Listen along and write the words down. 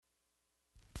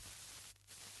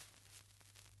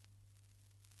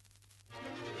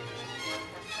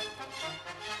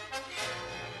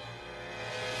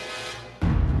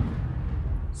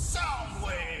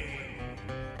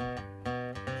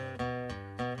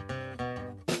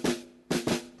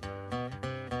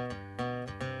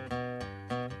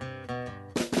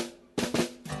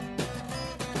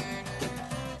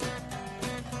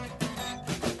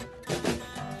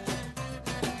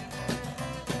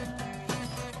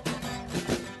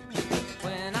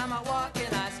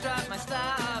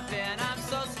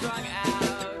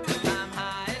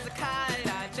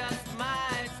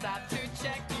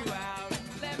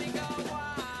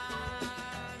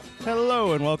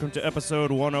Hello and welcome to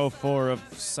episode 104 of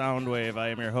Soundwave. I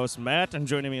am your host, Matt, and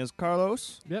joining me is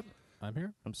Carlos. Yep, I'm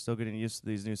here. I'm still getting used to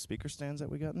these new speaker stands that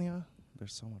we got in the they're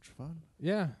so much fun.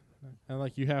 Yeah, and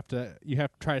like you have to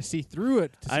try to see through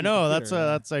it. To see I know, the that's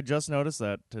computer. I just noticed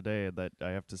that today, that I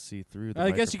have to see through the I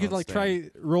guess you could microphone like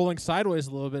stand. try rolling sideways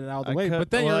a little bit and out of the way, could,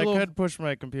 but then well, you're a I little, could push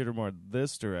my computer more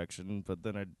this direction, but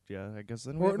then I guess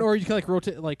then or you could like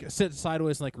rotate, like sit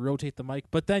sideways and like rotate the mic,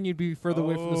 but then you'd be further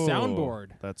away from the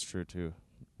soundboard. That's true too.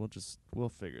 We'll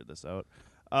figure this out.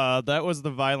 That was the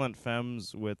Violent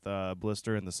Femmes with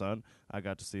Blister in the Sun. I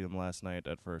got to see them last night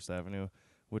at First Avenue,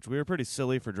 which we were pretty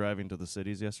silly for driving to the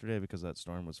cities yesterday because that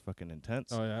storm was fucking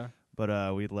intense. Oh yeah.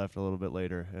 But we left a little bit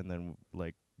later and then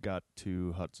like got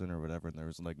to Hudson or whatever, and there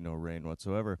was like no rain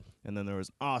whatsoever. And then there was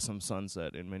an awesome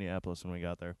sunset in Minneapolis when we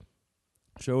got there.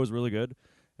 Show was really good.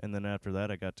 And then after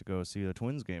that, I got to go see the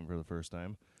Twins game for the first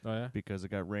time. Oh yeah. Because it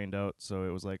got rained out, so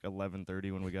it was like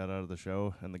 11:30 when we got out of the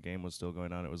show, and the game was still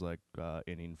going on. It was like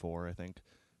inning 4, I think.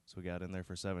 So we got in there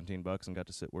for $17 and got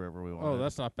to sit wherever we wanted. Oh,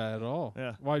 that's not bad at all.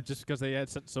 Yeah. Why? Just because they had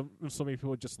so many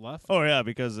people just left? Oh yeah,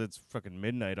 because it's fucking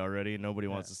midnight already. Nobody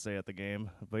wants Yeah. to stay at the game.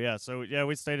 But yeah, so yeah,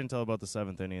 we stayed until about the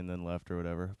 7th inning and then left or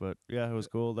whatever. But yeah, it was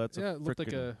cool. That's Yeah, a it looked like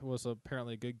frickin- it was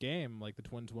apparently a good game. Like the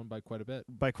Twins won by quite a bit.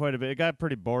 by quite a bit. It got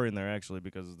pretty boring there actually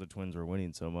because the Twins were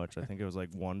winning so much. I think it was like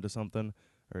 1-something,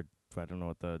 or I don't know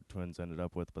what the Twins ended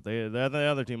up with, but the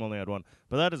other team only had one.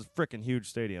 But that is a freaking huge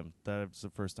stadium. That's the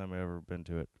first time I've ever been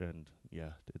to it, and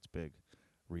yeah, it's big,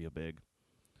 real big.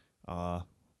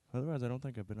 Otherwise, I don't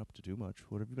think I've been up to too much.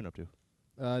 What have you been up to?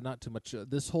 Not too much.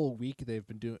 This whole week they've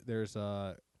been doing. There's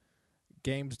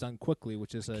games done quickly,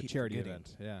 which is a keep charity forgetting.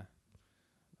 event.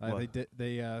 Yeah, What?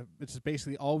 it's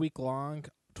basically all week long,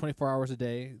 24 hours a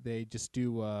day. They just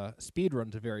do speed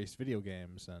runs of various video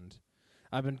games, and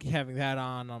I've been having that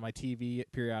on my TV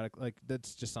periodic. Like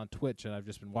that's just on Twitch, and I've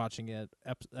just been watching it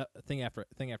thing after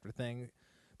thing.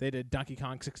 They did Donkey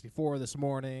Kong 64 this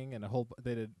morning, and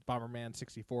they did Bomberman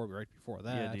 64 right before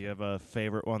that. Yeah, do you have a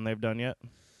favorite one they've done yet?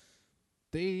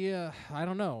 They, I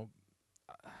don't know.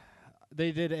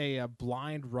 They did a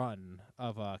blind run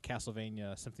of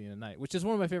Castlevania Symphony of the Night, which is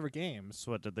one of my favorite games.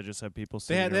 So what, did they just have people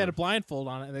They sitting had a blindfold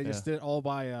on it, and they just Yeah. did it all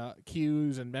by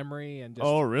cues and memory and just.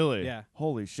 Oh, really? Yeah.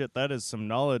 Holy shit, that is some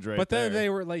knowledge right But there. then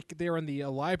they were in the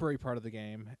library part of the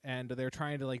game, and they were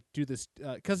trying to like do this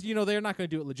because they're not going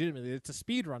to do it legitimately. It's a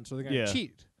speed run, so they're going to Yeah.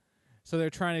 cheat. So they're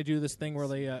trying to do this thing where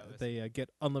they get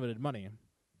unlimited money,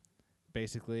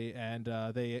 basically, and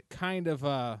they kind of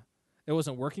it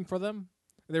wasn't working for them.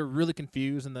 They were really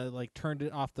confused, and they like turned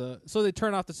it off so they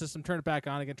turned off the system, turned it back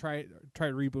on again, tried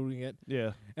rebooting it,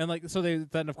 Yeah. and like so they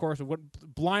then of course went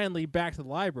blindly back to the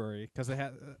library because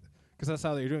that's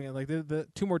how they were doing it. Like the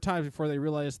 2 more times before they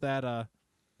realized that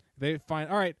they find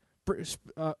all right.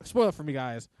 Spoil it for me,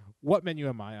 guys. What menu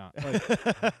am I on?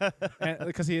 Like,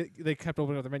 because they kept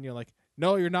opening up the menu, like,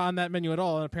 no, you're not on that menu at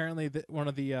all. And apparently, one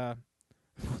of the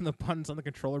buttons on the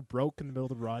controller broke in the middle of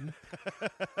the run,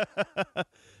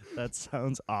 That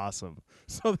sounds awesome.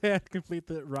 so they had to complete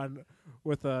the run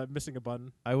with missing a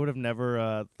button. I would have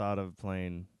never thought of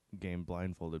playing game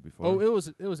blindfolded before. Oh, it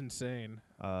was insane.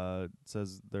 It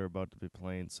says they're about to be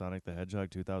playing Sonic the Hedgehog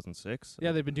 2006.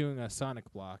 Yeah, they've been doing a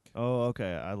Sonic block. Oh,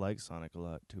 okay. I like Sonic a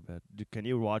lot. Too bad. Can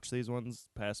you watch these ones,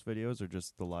 past videos, or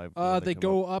just the live? when They come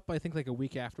go up? up, I think, like a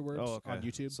week afterwards Oh, okay. on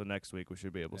YouTube. So next week we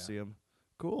should be able to Yeah. see them.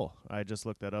 Cool. I just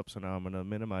looked that up, so now I'm going to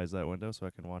minimize that window so I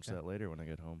can watch Yeah. that later when I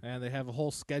get home. And they have a whole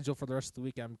schedule for the rest of the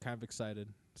week. I'm kind of excited.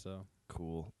 So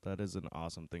Cool. That is an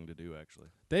awesome thing to do, actually.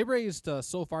 they raised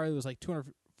so far it was like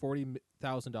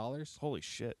 $240,000. Holy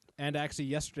shit. And actually,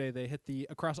 yesterday they hit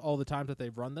across all the times that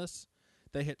they've run this,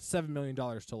 they hit $7 million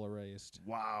total raised.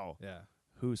 Wow. Yeah.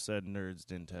 Who said nerds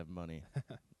didn't have money?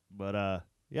 But,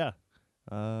 yeah.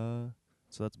 So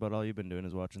that's about all you've been doing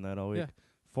is watching that all week. Yeah.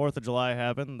 4th of July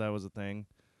happened. That was a thing.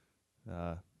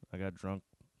 I got drunk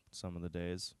some of the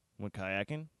days. Went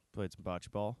kayaking. Played some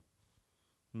bocce ball.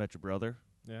 Met your brother.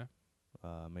 Yeah.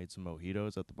 Made some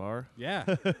mojitos at the bar. Yeah.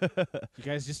 You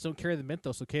guys just don't carry the mint,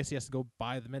 though, so Casey has to go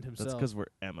buy the mint himself. That's because we're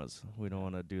Emmas. We don't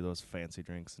want to do those fancy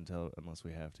drinks unless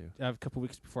we have to. I have a couple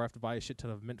weeks before I have to buy a shit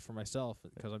ton of mint for myself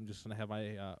because I'm just going to have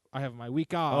I have my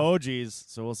week off. Oh, geez.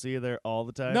 So we'll see you there all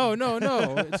the time? No.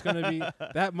 It's going to be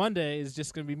that Monday is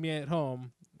just going to be me at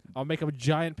home. I'll make a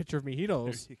giant picture of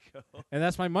mojitos, There you go. and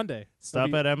that's my Monday.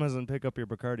 Stop at Emma's and pick up your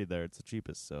Bacardi there. It's the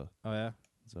cheapest. So Oh, yeah?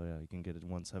 yeah, you can get it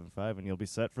 175 and you'll be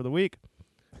set for the week.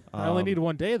 I only need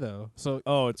one day, though. So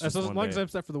Oh, it's as just long one as day. I'm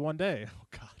set for the one day. Oh,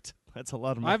 God. That's a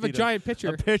lot of mojitos. I have a giant picture.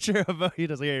 A picture of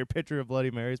mojitos. Yeah, your picture of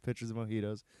Bloody Marys, pictures of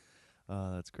mojitos.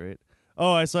 That's great.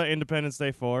 Oh, I saw Independence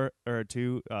Day 4 or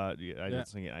 2. Yeah, I Yeah. didn't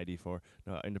see ID 4.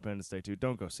 No, Independence Day 2.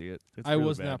 Don't go see it. It's I really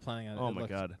was bad. not planning on it. Oh It my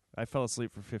looked- god, I fell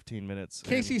asleep for 15 minutes.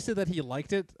 Casey and said that he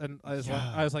liked it, and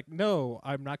Yeah. I was like, no,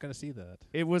 I'm not going to see that.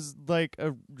 It was like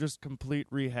a just complete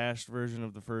rehashed version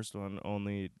of the first one,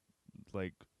 only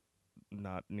like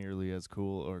not nearly as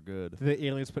cool or good. Did the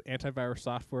aliens put antivirus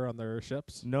software on their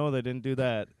ships? No, they didn't do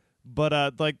that.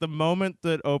 But like the moment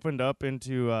that opened up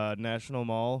into National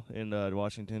Mall in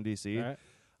Washington D.C., All right.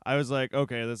 I was like,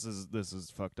 okay, this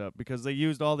is fucked up because they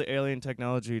used all the alien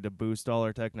technology to boost all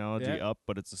our technology Yeah. up,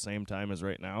 but it's the same time as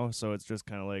right now, so it's just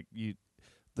kind of like you.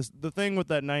 The thing with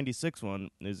that 96 one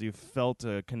is you felt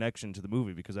a connection to the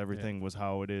movie because everything was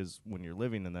how it is when you're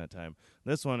living in that time.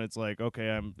 This one, it's like, okay,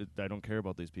 I don't care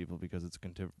about these people because it's a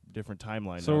different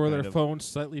timeline. So now, were kind their of. phones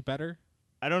slightly better?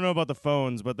 I don't know about the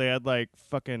phones, but they had like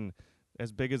fucking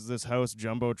as big as this house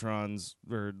jumbotrons,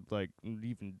 or like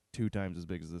even 2 times as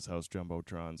big as this house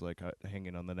jumbotrons, like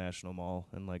hanging on the National Mall,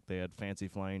 and like they had fancy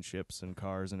flying ships and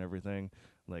cars and everything.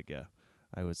 Like, yeah,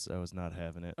 I was not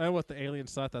having it. And what the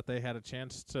aliens thought that they had a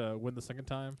chance to win the second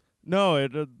time? No,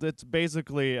 it's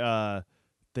basically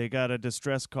they got a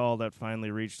distress call that finally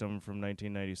reached them from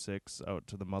 1996 out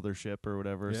to the mothership or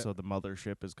whatever. Yeah. So the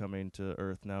mothership is coming to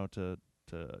Earth now to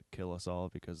kill us all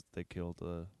because they killed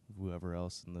whoever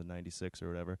else in the 96 or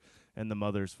whatever. And the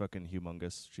mother's fucking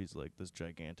humongous. She's like this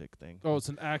gigantic thing. Oh, it's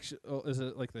an action. Oh, is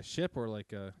it like the ship or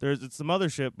like a? It's the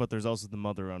mothership, but there's also the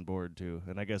mother on board too.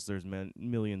 And I guess there's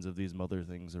millions of these mother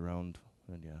things around.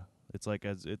 And yeah,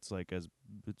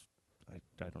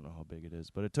 I don't know how big it is,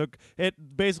 but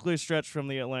it basically stretched from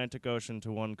the Atlantic Ocean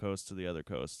to one coast to the other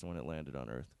coast when it landed on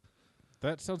Earth.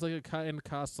 That sounds like it kind of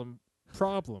caused some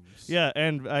problems. Yeah,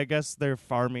 and I guess they're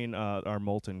farming our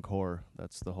molten core.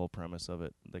 That's the whole premise of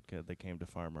it. They came to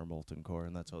farm our molten core,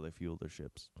 and that's how they fuel their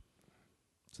ships.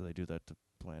 So they do that to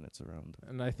planets around.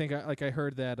 And I think I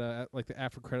heard that like the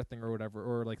after credit thing or whatever,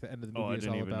 or like the end of the Oh, I movie is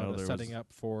didn't all even know about there setting was- up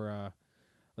for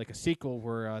like a sequel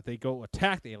where they go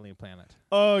attack the alien planet.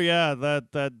 Oh yeah,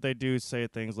 that they do say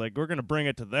things like we're gonna bring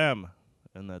it to them,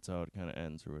 and that's how it kind of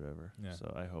ends or whatever. Yeah.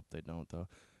 So I hope they don't though.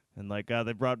 And like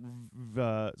they brought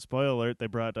spoiler alert, they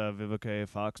brought Vivica A.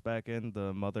 Fox back in,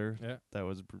 the mother Yeah. that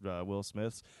was Will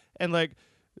Smith's, and like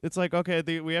it's like okay,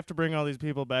 we have to bring all these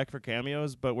people back for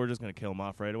cameos, but we're just gonna kill them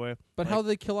off right away. But Like- how do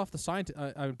they kill off the scientist?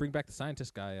 I would bring back the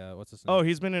scientist guy. What's his name? Oh,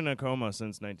 he's been in a coma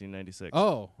since 1996.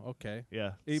 Oh, okay.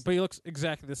 Yeah. But he looks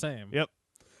exactly the same. Yep.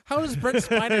 How does Brent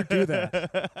Spiner do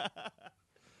that?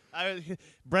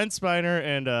 Brent Spiner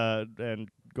and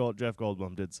Jeff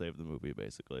Goldblum did save the movie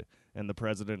basically, and the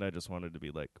president. I just wanted to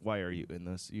be like, why are you in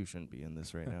this? You shouldn't be in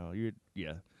this right now.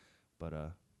 But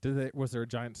Was there a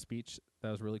giant speech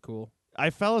that was really cool? I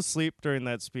fell asleep during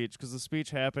that speech because the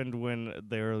speech happened when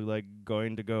they were like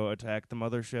going to go attack the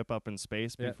mothership up in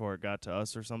space Yeah. before it got to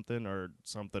us or something or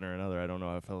another. I don't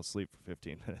know. I fell asleep for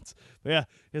 15 minutes. But yeah,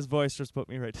 his voice just put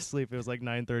me right to sleep. It was like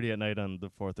 9:30 at night on the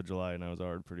 4th of July, and I was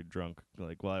already pretty drunk.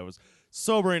 Like, well, I was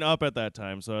sobering up at that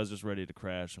time, so I was just ready to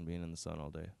crash and being in the sun all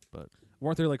day. But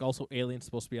Weren't there like also aliens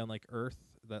supposed to be on like Earth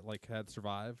that like had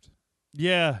survived?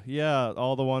 yeah,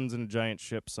 all the ones in a giant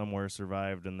ship somewhere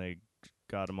survived, and they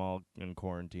got them all and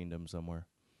quarantined them somewhere.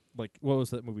 Like what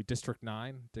was that movie? District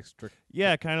 9? District.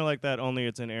 Yeah, kind of like that, only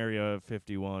it's in Area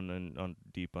 51 and on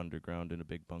deep underground in a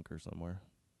big bunker somewhere.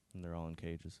 And they're all in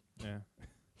cages. Yeah.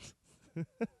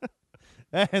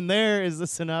 And there is the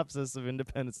synopsis of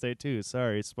Independence Day 2.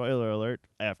 Sorry, spoiler alert,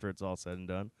 after it's all said and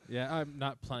done. Yeah, I'm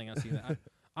not planning on seeing that.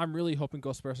 I'm really hoping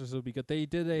Ghostbusters will be good. They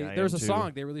did Yeah, I there's am a too.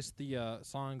 song. They released the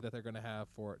song that they're going to have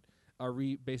for it.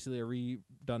 Basically a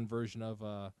redone version of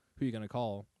Who You Gonna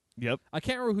Call. Yep. I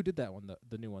can't remember who did that one,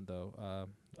 the new one though.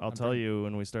 I'll tell you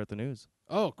when we start the news.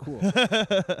 Oh, cool.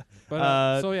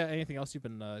 But so yeah, anything else you've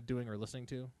been doing or listening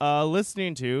to?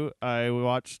 Listening to, I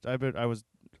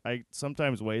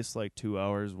sometimes waste like 2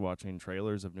 hours watching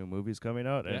trailers of new movies coming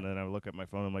out, Yeah. and then I look at my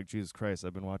phone and I'm like, Jesus Christ,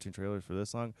 I've been watching trailers for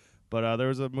this long. But there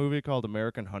was a movie called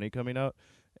American Honey coming out,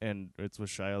 and it's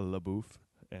with Shia LaBeouf,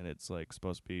 and it's like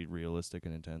supposed to be realistic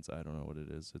and intense. I don't know what it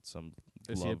is. It's some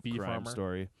Is he a love bee crime farmer?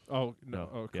 story. Oh no! No,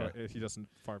 Oh, yeah. he doesn't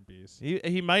farm bees.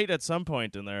 He might at some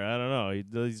point in there. I don't know.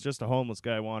 He's just a homeless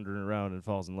guy wandering around and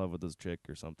falls in love with his chick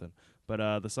or something.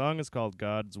 But the song is called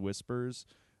God's Whispers,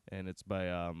 and it's by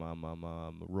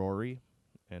Rory.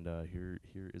 And here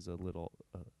is a little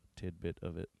tidbit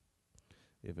of it,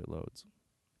 if it loads.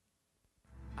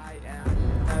 I am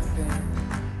nothing.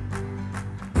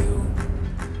 You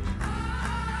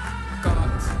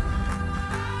got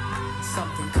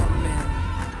something coming.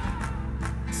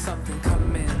 Something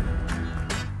coming.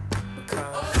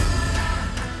 Because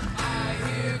I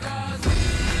hear God's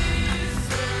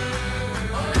whisper.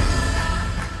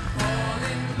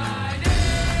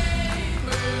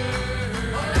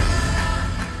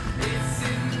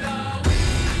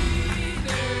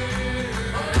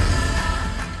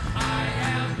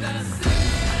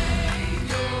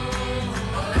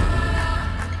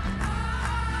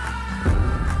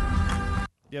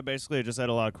 Yeah, basically, it just had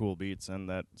a lot of cool beats, and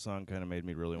that song kind of made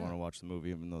me really want to watch the movie,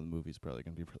 even though the movie's probably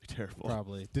going to be really terrible.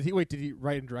 Probably. Did he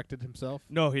write and direct it himself?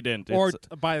 No, he didn't. Or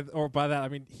by that I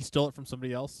mean he stole it from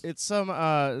somebody else? It's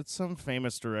some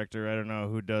famous director, I don't know,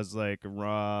 who does like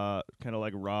raw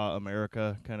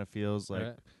America kind of feels like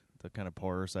Right. the kind of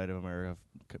poorer side of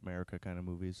America kind of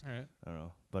movies. All right. I don't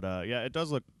know. But yeah, it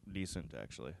does look decent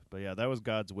actually. But yeah, that was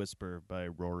God's Whisper by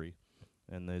Rory.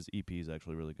 And his EP is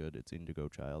actually really good. It's Indigo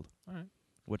Child. All right.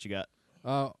 What you got?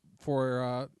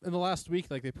 For in the last week,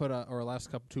 like they put or last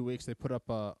 2 weeks, they put up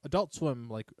Adult Swim,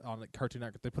 like on Cartoon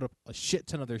Network. They put up a shit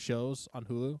ton of their shows on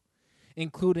Hulu,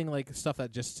 including like stuff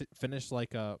that just finished,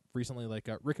 like recently, like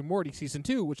Rick and Morty season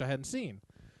 2, which I hadn't seen.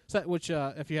 So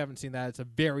if you haven't seen that, it's a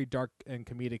very dark and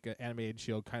comedic animated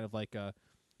show, kind of like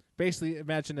basically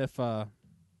imagine if Back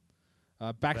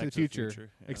to the Future,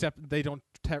 yeah. except they don't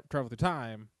travel through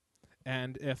time,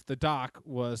 and if the Doc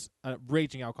was a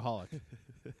raging alcoholic.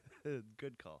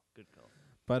 Good call. Good call.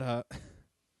 But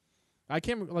I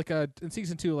came like in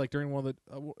season 2, like during one of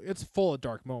the, it's full of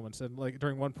dark moments, and like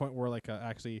during one point where like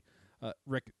actually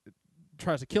Rick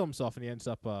tries to kill himself and he ends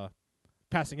up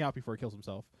passing out before he kills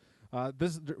himself.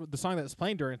 The song that's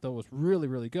playing during it though was really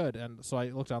really good, and so I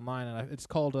looked online and it's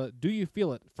called "Do You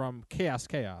Feel It" from Chaos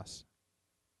Chaos.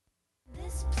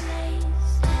 This place,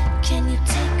 can you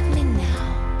take me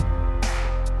now?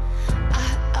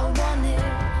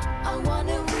 I want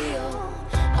it real.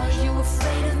 Are you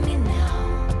afraid of me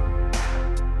now?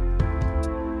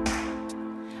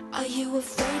 Are you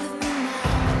afraid of me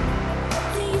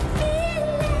now? Do you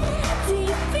feel it? Do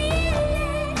you feel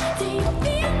it? Do you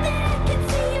feel that I can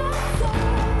see your soul?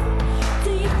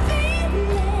 Do you feel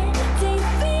it? Do you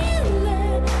feel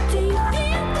it? Do you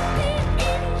feel the beat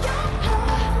in your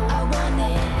heart?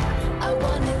 I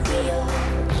want it real.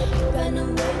 Run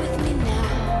away with me now.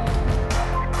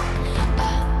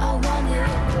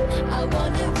 I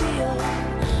want it real.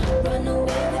 Run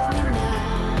away with me now.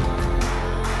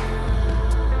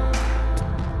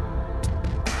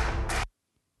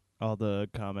 All the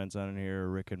comments on here,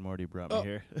 Rick and Morty brought me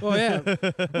here. Oh yeah.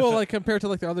 Well, like compared to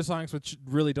like the other songs, which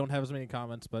really don't have as many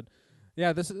comments, but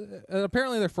yeah, this is,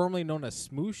 apparently they're formerly known as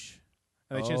Smoosh,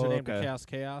 and they changed their name to okay. Chaos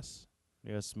Chaos.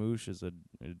 Yeah, Smoosh is a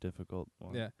difficult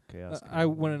one. Yeah. Chaos. I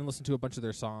went and listened to a bunch of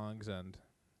their songs, and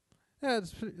yeah,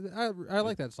 it's I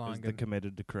like that song. Is the and,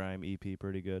 Committed to Crime EP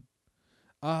pretty good?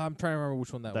 I'm trying to remember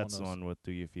which one That's one was. the one with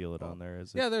Do You Feel It on there,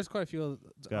 is it? Yeah, there's quite a few.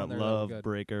 It's got on there that were Love, good.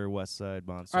 Breaker, West Side,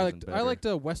 Monsters, I and liked Better. I liked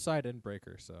West Side and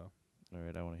Breaker. So All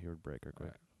right, I want to hear Breaker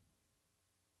quick.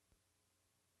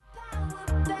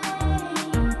 Power bang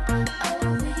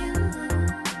over you.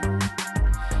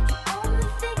 You only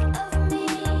think of me.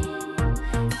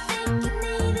 Think you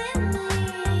needed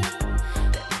me.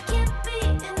 But I can't be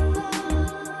in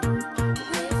love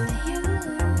with you.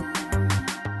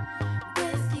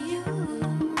 With you.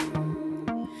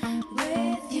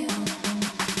 With you.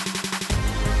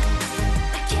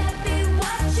 I can't be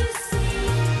what you see.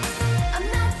 I'm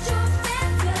not your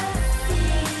fantasy.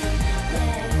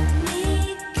 Let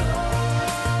me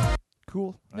go.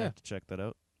 Cool. I Yeah. have to check that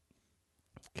out.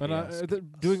 But Chaos.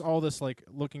 doing all this, like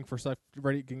looking for stuff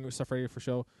ready, getting stuff ready for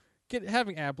show,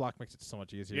 having ad block makes it so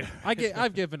much easier. Yeah.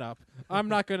 I've given up. I'm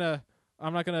not gonna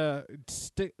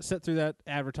sit through that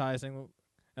advertising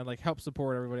and like help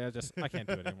support everybody. I can't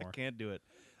do it anymore. Can't do it.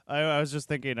 I was just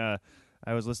thinking. I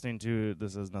was listening to,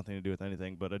 this has nothing to do with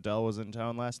anything, but Adele was in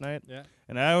town last night, Yeah.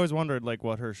 and I always wondered like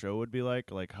what her show would be like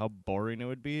how boring it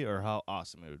would be, or how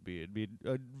awesome it would be. It'd be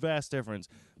a vast difference.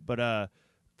 But I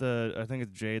think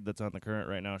it's Jade that's on The Current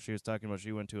right now. She was talking about,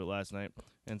 she went to it last night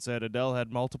and said Adele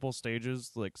had multiple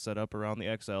stages like set up around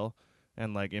the XL,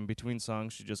 and like in between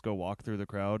songs she'd just go walk through the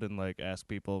crowd and like ask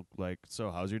people like,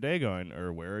 so how's your day going,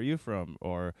 or where are you from,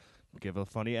 or give a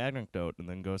funny anecdote, and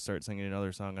then go start singing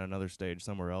another song on another stage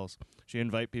somewhere else. She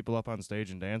invite people up on stage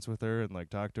and dance with her and like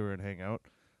talk to her and hang out.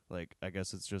 Like, I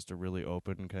guess it's just a really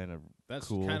open kind of That's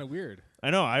cool. kind of weird. I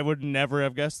know, I would never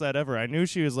have guessed that ever. I knew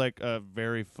she was like a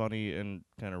very funny and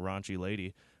kind of raunchy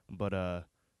lady, but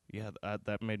yeah,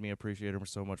 that made me appreciate her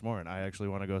so much more, and I actually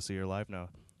want to go see her live now.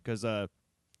 Because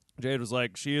Jade was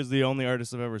like, she is the only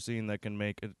artist I've ever seen that can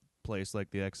make a place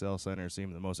like the XL Center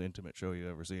seem the most intimate show you've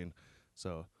ever seen.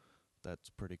 So that's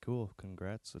pretty cool.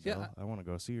 Congrats, Adele. Yeah, I want to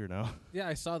go see her now. Yeah,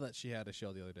 I saw that she had a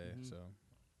show the other day. Mhm. So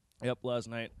Yep, last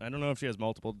night. I don't know if she has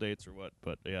multiple dates or what,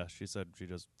 but yeah, she said she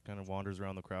just kind of wanders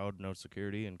around the crowd, no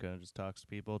security, and kind of just talks to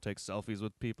people, takes selfies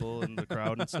with people in the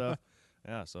crowd and stuff.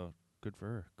 Yeah, so good for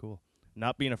her. Cool.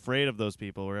 Not being afraid of those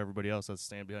people where everybody else has to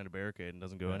stand behind a barricade and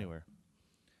doesn't go Yeah. anywhere.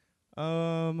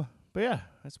 But yeah,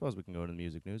 I suppose we can go to the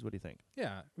music news. What do you think?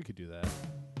 yeah, we could do that.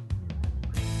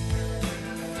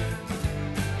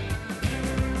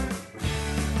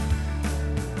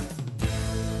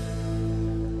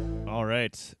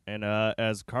 right. And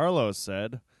as Carlos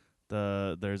said,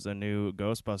 there's a new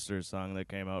Ghostbusters song that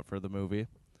came out for the movie.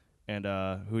 And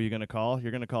who are you going to call?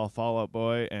 You're going to call Fall Out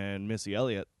Boy and Missy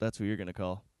Elliott. That's who you're going to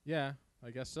call. Yeah,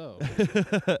 I guess so.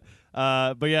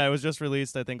 But yeah, it was just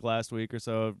released, I think, last week or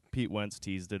so. Pete Wentz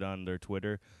teased it on their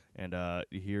Twitter. And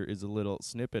here is a little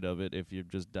snippet of it if you're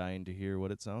just dying to hear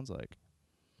what it sounds like.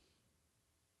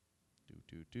 Do,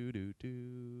 do, do, do,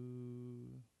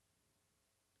 do.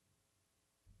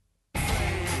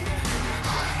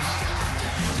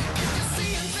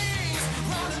 Seeing things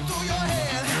running through your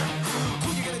head. Who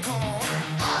you gonna call?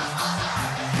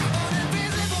 An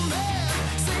invisible man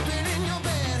sleeping in your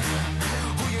bed.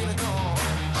 Who you gonna call?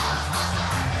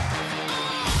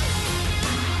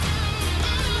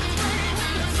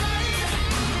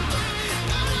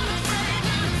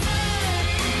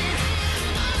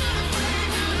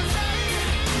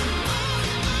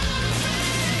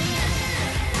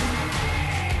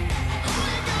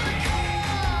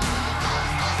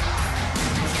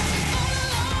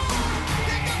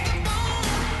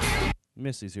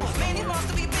 Missy's here Man, he somewhere. wants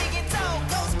to be big and tall.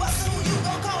 Ghostbusters, who you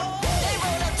gon' call? They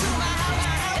roll up to my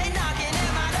house. They knocking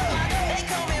at my door. They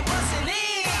coming busting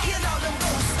in. Here's all them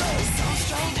ghosts. So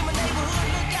strange in my neighborhood.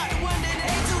 Look out the window. They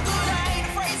ain't too good. I ain't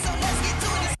afraid. So let's get to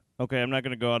it. Okay, I'm not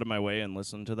going to go out of my way and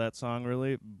listen to that song,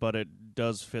 really, but it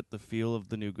does fit the feel of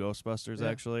the new Ghostbusters, Yeah.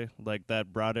 actually. Like,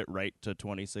 that brought it right to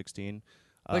 2016.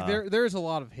 Like there's a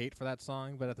lot of hate for that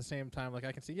song, but at the same time, like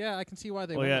I can see why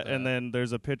they. Well, went yeah, with that. and then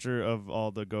there's a picture of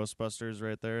all the Ghostbusters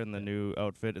right there in the new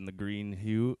outfit in the green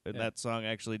hue, and Yeah. that song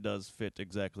actually does fit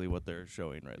exactly what they're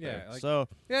showing right Yeah, there. like- So,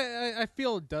 yeah, I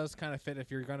feel it does kind of fit if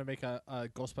you're gonna make a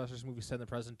Ghostbusters movie set in the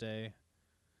present day.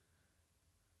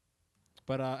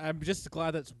 But I'm just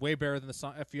glad that's way better than the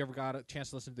song. If you ever got a chance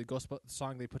to listen to the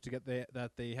song they put together,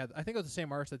 that they had, I think it was the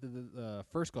same artist that did the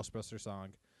first Ghostbusters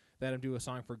song. They had him do a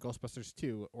song for Ghostbusters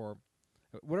 2 or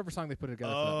whatever song they put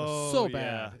together. For that was so Oh,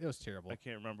 bad, yeah. it was terrible. I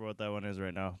can't remember what that one is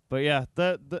right now. But yeah,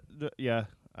 yeah,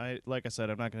 like I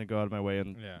said, I'm not going to go out of my way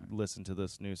and Yeah. listen to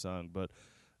this new song, but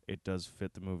it does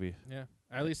fit the movie. Yeah,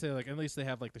 at least they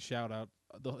have like the shout out.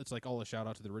 It's like all the shout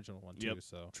out to the original one too. Yep.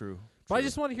 So, True. but I True.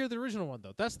 just want to hear the original one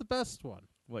though. That's the best one.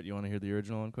 What, you want to hear the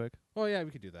original one quick? Oh yeah,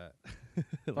 we could do that.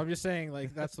 But I'm just saying,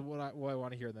 like that's what I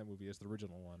want to hear in that movie is the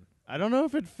original one. I don't know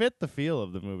if it fit the feel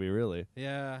of the movie, really.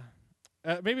 Yeah,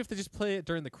 maybe if they just play it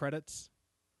during the credits,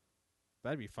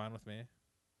 that'd be fine with me.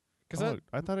 Because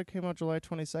I thought it came out July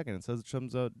 22nd. It says it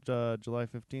comes out July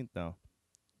 15th now.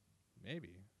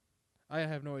 maybe I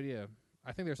have no idea.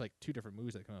 I think there's like 2 different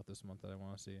movies that come out this month that I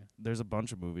want to see. There's a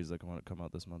bunch of movies that come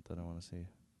out this month that I want to see.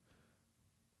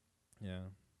 Yeah.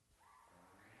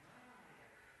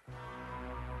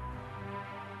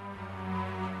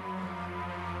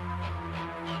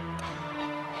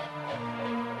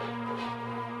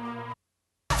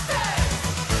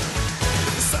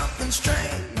 Something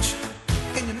strange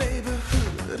in your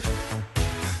neighborhood.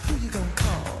 Who you gonna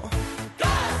call?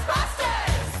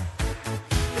 Ghostbusters!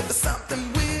 If there's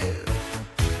something weird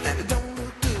and it don't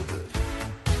look good,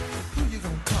 who you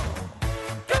gonna call?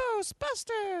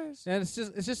 Ghostbusters! And it's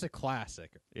just a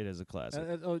classic. It is a classic.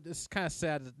 It's kind of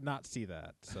sad to not see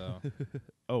that. So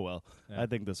Oh, well. Yeah. I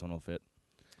think this one will fit.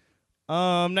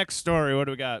 Next story. What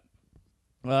do we got?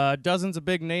 Dozens of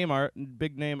big name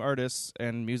artists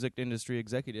and music industry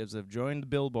executives have joined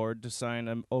Billboard to sign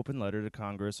an open letter to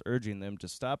Congress urging them to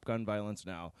stop gun violence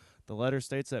now. The letter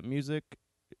states that music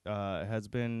has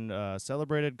been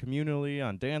celebrated communally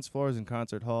on dance floors and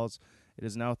concert halls. It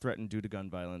is now threatened due to gun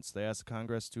violence. They asked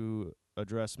Congress to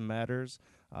address matters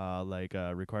like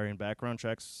requiring background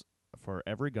checks for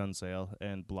every gun sale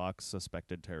and block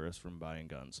suspected terrorists from buying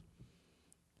guns.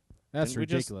 that's Didn't we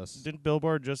just- ridiculous. Didn't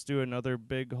Billboard just do another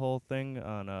big whole thing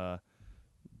on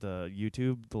the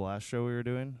YouTube, the last show we were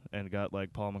doing, and got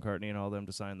like Paul McCartney and all them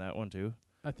to sign that one too?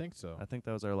 I think so. I think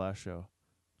that was our last show.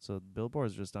 So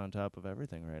Billboard's just on top of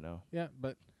everything right now. Yeah,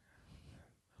 but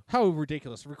how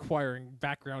ridiculous requiring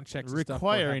background checks. and stuff for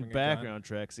Requiring having a gun. background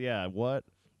checks. Yeah, what?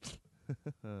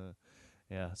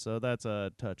 Yeah, so that's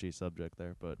a touchy subject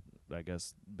there, but I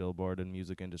guess Billboard and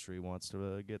music industry wants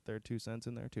to get their 2 cents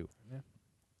in there too.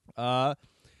 Yeah.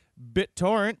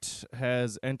 BitTorrent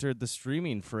has entered the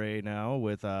streaming fray now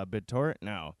with BitTorrent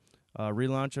Now.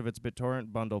 Relaunch of its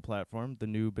BitTorrent bundle platform, the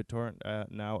new BitTorrent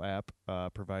Now app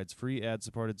provides free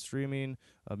ad-supported streaming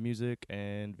of music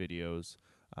and videos.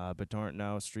 BitTorrent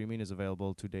Now streaming is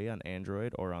available today on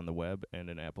Android or on the web, and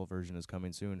an Apple version is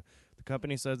coming soon. The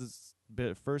company says it's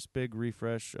first big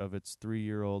refresh of its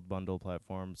 3-year-old bundle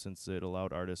platform since it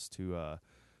allowed artists to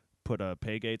put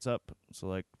pay gates up. So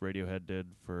like Radiohead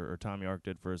did or Tom York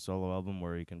did for his solo album,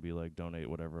 where you can be like donate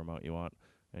whatever amount you want.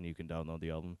 and you can download the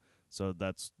album. So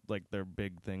that's like their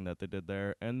big thing that they did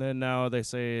there. And then now they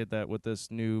say that with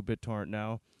this new BitTorrent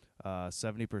now,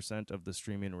 70% of the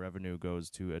streaming revenue goes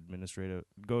to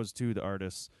the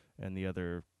artists, and the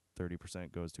other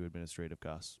 30% goes to administrative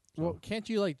costs. So. Well, can't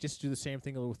you like just do the same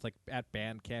thing with like at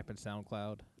Bandcamp and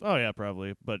SoundCloud? Oh yeah,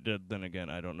 probably. But then again,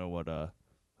 I don't know what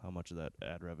how much of that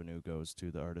ad revenue goes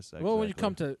to the artist. Well, when you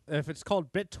come to if it's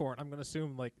called BitTorrent, I'm going to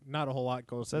assume like not a whole lot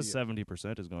goes. It says to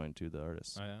 70% is going to the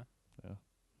artists. Oh yeah.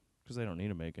 Because they don't need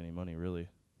to make any money, really.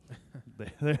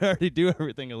 they already do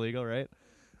everything illegal, right?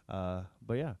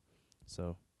 But yeah,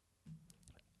 so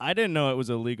I didn't know it was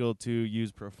illegal to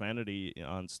use profanity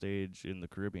on stage in the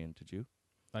Caribbean. Did you?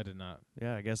 I did not.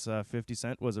 Yeah, I guess 50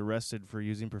 Cent was arrested for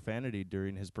using profanity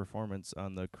during his performance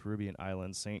on the Caribbean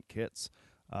island St. Kitts.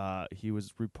 He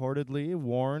was reportedly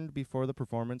warned before the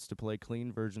performance to play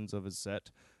clean versions of his set.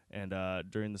 And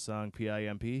during the song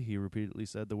PIMP, he repeatedly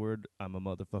said the word, "I'm a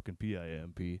motherfucking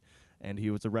PIMP." And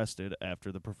he was arrested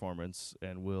after the performance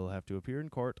and will have to appear in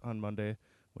court on Monday,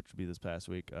 which will be this past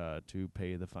week, to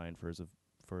pay the fine for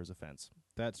his offense.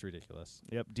 That's ridiculous.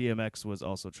 Yep, DMX was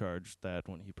also charged that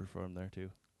when he performed there,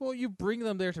 too. Well, you bring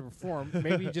them there to perform.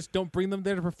 Maybe you just don't bring them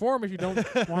there to perform if you don't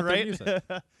want their music.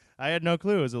 I had no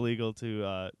clue it was illegal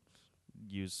to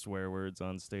use swear words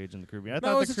on stage in the Caribbean. I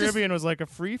No, thought is the it just- Caribbean was like a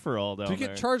free-for-all down Do you there.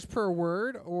 get charged per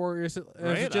word, or is it?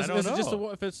 Right? Is it just, I don't is it just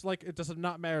know. if it's like it does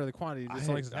not matter the quantity? Just as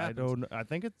long as it happens. I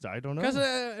think it's. I don't know.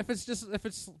 Because if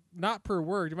it's not per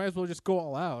word, you might as well just go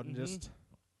all out and Mhm. just.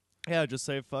 Yeah, just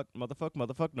say fuck, motherfuck,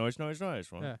 noise.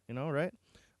 Well, Yeah. You know, right?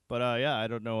 But yeah, I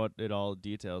don't know what it all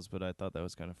details, but I thought that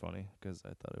was kind of funny because I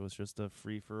thought it was just a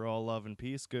free-for-all, love and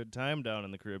peace, good time down in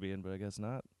the Caribbean, but I guess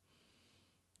not.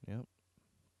 Yep.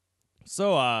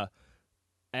 So,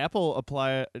 Apple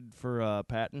applied for a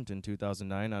patent in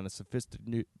 2009 on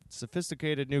a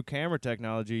sophisticated new camera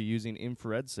technology using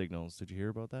infrared signals. Did you hear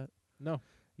about that? No.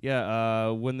 Yeah,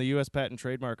 when the U.S. Patent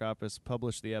Trademark Office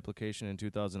published the application in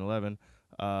 2011,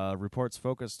 reports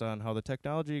focused on how the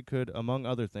technology could, among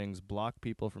other things, block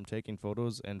people from taking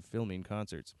photos and filming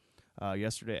concerts.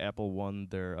 Yesterday, Apple won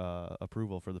their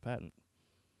approval for the patent.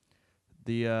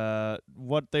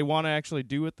 What they want to actually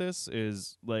do with this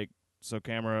is, like, so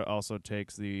camera also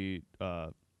takes the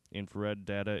infrared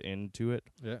data into it.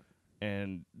 Yeah.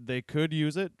 And they could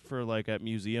use it for, like, at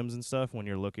museums and stuff. When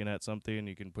you're looking at something,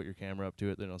 you can put your camera up to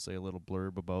it. Then it'll say a little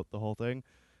blurb about the whole thing.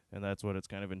 And that's what it's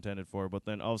kind of intended for. But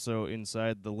then also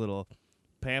inside the little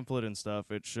pamphlet and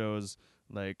stuff, it shows,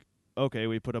 like, okay,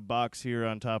 we put a box here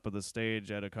on top of the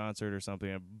stage at a concert or something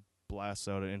and blasts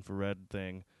out an infrared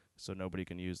thing so nobody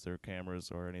can use their cameras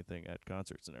or anything at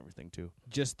concerts and everything, too.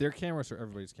 Just their cameras or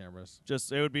everybody's cameras?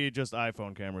 It would be just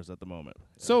iPhone cameras at the moment.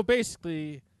 So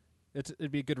basically,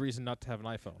 it'd be a good reason not to have an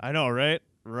iPhone. I know, right?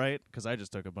 Right? Because I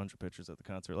just took a bunch of pictures at the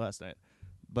concert last night.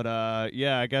 But,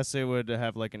 yeah, I guess it would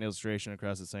have, like, an illustration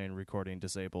across it saying recording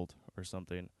disabled or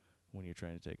something when you're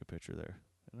trying to take a picture there.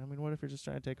 And, I mean, what if you're just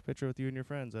trying to take a picture with you and your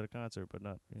friends at a concert, but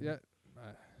not... You know?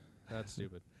 Yeah. That's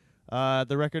stupid.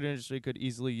 The record industry could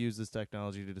easily use this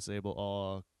technology to disable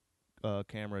all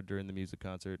camera during the music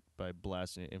concert by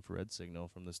blasting an infrared signal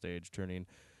from the stage, turning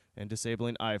and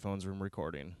disabling iPhones from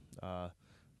recording. That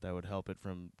would help it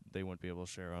from... They wouldn't be able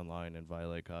to share online and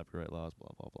violate copyright laws,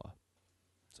 blah, blah, blah.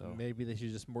 So Maybe they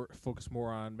should just focus more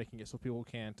on making it so people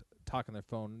can't talk on their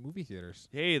phone in movie theaters.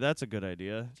 hey, that's a good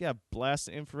idea. Yeah, blast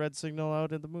the infrared signal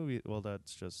out in the movie. Well,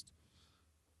 that's just...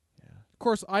 Yeah. Of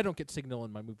course, I don't get signal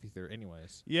in my movie theater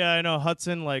anyways. Yeah, I know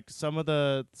Hudson. Like some of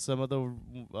the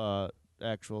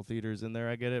actual theaters in there,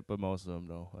 I get it, but most of them,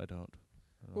 no, I don't.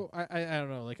 Well, I don't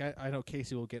know. Like I know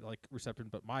Casey will get like reception,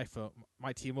 but my phone,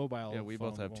 my T-Mobile. Yeah, we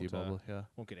both phone have won't, T-Mobile. Yeah,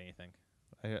 won't get anything.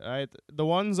 the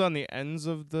ones on the ends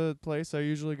of the place I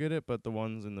usually get it, but the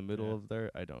ones in the middle Yeah. of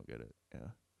there I don't get it. Yeah,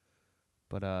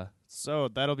 but so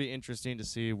that'll be interesting to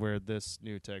see where this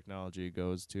new technology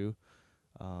goes to.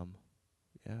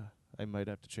 Yeah, I might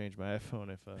have to change my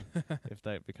iPhone if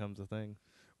that becomes a thing.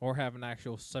 Or have an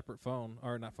actual separate phone,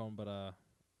 or not phone, but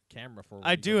camera for. I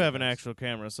when you do go to have an events. actual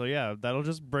camera, so yeah, that'll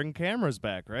just bring cameras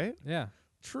back, right? Yeah.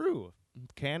 True.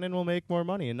 Canon will make more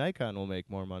money and Nikon will make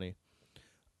more money.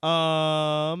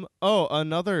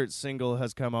 Another single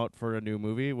has come out for a new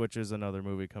movie, which is another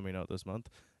movie coming out this month.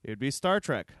 It'd be Star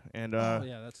Trek, and oh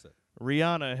yeah, that's it.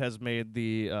 Rihanna has made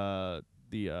the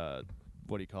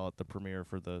what do you call it? The premiere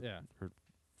for the Yeah.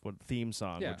 what theme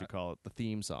song? Yeah. Would you call it? The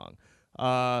theme song.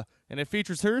 And it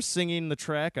features her singing the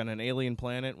track on an alien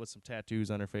planet with some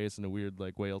tattoos on her face and a weird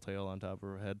like whale tail on top of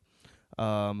her head,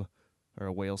 or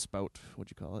a whale spout.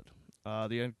 What'd you call it?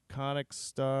 The iconic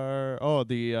star. Oh,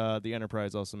 the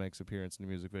Enterprise also makes appearance in the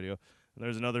music video. And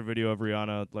there's another video of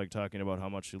Rihanna like talking about how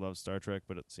much she loves Star Trek,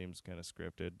 but it seems kind of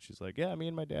scripted. She's like, "Yeah, me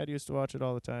and my dad used to watch it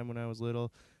all the time when I was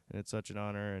little, and it's such an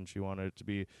honor." And she wanted it to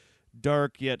be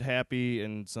dark yet happy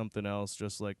and something else,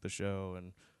 just like the show.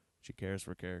 And she cares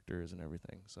for characters and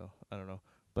everything. So I don't know.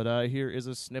 But here is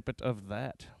a snippet of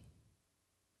that.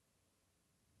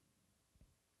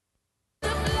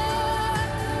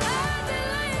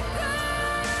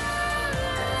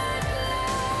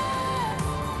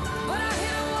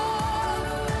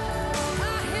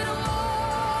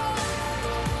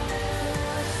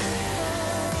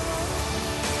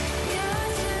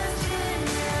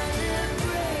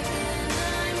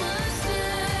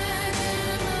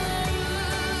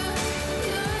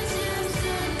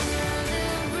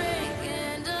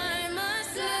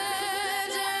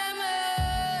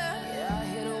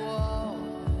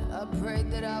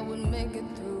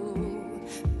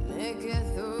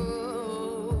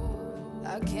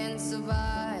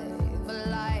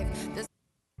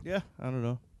 Yeah, I don't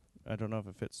know. I don't know if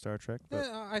it fits Star Trek, but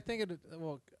I think it.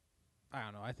 Well, I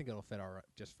don't know. I think it'll fit all right,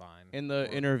 just fine. in the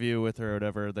interview with her or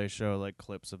whatever, they show like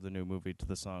clips of the new movie to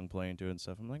the song playing to it and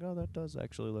stuff. I'm like, oh, that does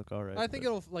actually look all right. I think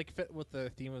it'll like fit with the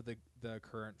theme of the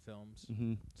current films.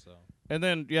 Hmm. So And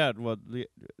then well,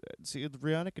 see,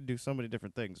 Rihanna can do so many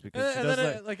different things because she and does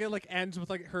then that. it like ends with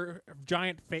like her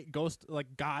giant fake ghost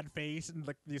like god face and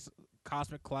like these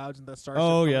cosmic clouds and the stars.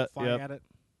 Oh, yeah, flying yep. at it.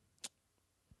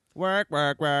 Work.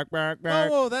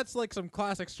 Oh, that's like some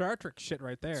classic Star Trek shit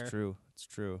right there. It's true. It's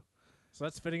true. So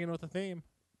that's fitting in with the theme.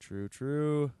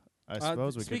 True. I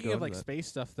suppose we could Speaking go of like into that. space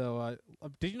stuff, though,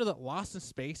 did you know that Lost in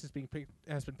Space has been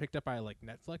picked up by like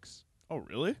Netflix? Oh,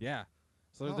 really? Yeah.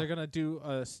 So Oh. they're gonna do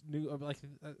a new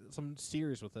some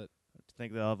series with it. I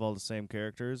think they'll have all the same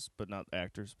characters, but not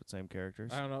actors, but same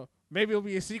characters. I don't know. Maybe it'll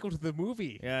be a sequel to the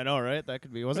movie. Yeah, I know, right? That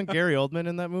could be. Wasn't Gary Oldman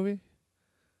in that movie?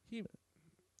 He-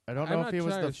 I don't I'm know not if he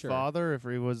was the entirely sure. father, if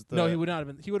he was the. No, he would not have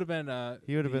been. He would have been.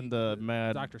 He would have been the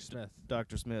mad Dr. Smith.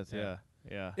 Dr. Smith. Yeah.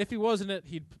 Yeah. If he wasn't it,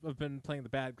 he'd have been playing the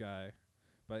bad guy.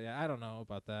 But yeah, I don't know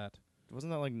about that.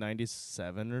 Wasn't that like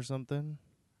 97 or something?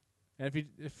 And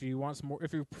if you want some more,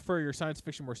 if you prefer your science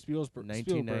fiction more Spielberg,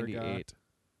 1998.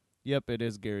 Yep, it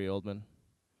is Gary Oldman.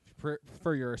 if you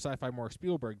prefer your sci-fi more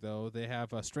Spielberg, though, they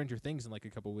have Stranger Things in like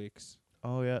a couple weeks.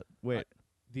 Oh yeah. Wait.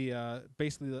 The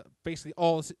basically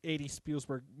all 80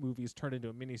 Spielberg movies turned into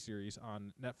a miniseries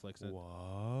on Netflix. And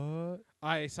What?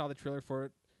 I saw the trailer for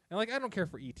it, and like I don't care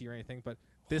for E.T. or anything, but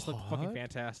this looked fucking What?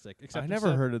 fantastic. Except I never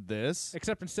instead- heard of this.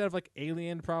 Except instead of like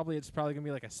Alien, it's probably gonna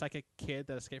be like a psychic kid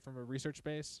that escaped from a research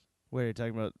base. Wait, you're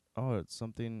talking about? Oh, it's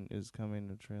something is coming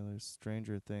to trailers.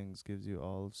 Stranger Things gives you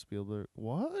all of Spielberg.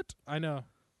 What? I know.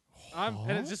 And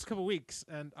it's Huh? just a couple weeks,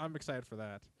 and I'm excited for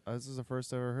that. This is the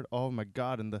first I've ever heard. Oh my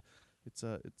god! And it's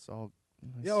all.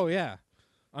 Nice. Oh yeah,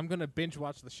 I'm gonna binge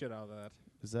watch the shit out of that.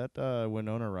 Is that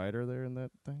Winona Ryder there in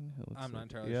that thing? It looks I'm not like-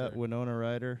 entirely Yeah, sure. Winona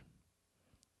Ryder,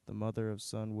 the mother of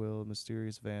son Will,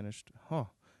 mysterious vanished. Huh.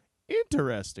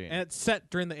 Interesting. And it's set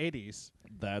during the 80s.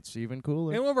 That's even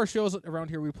cooler. In one of our shows around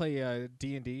here, we play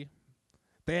D&D.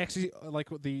 They actually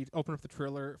the open up the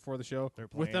trailer for the show They're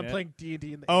with them playing playing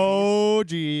D&D in the 80s. Oh,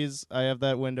 geez. I have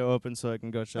that window open so I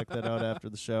can go check that out after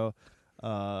the show.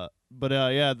 But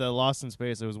yeah, the Lost in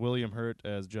Space, it was William Hurt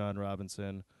as John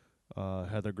Robinson.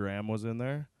 Heather Graham was in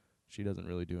there. She doesn't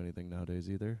really do anything nowadays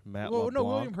either. Matt Well, no, LeBlanc.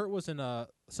 William Hurt was in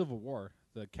Civil War,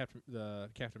 the Captain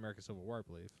America Civil War, I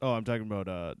believe. Oh, I'm talking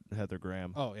about Heather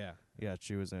Graham. Oh yeah, Yeah,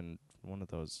 she was in one of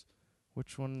those.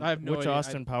 Which one? I have no Which idea.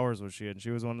 Austin Powers was she in?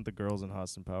 She was one of the girls in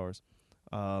Austin Powers.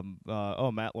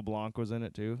 Matt LeBlanc was in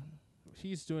it too.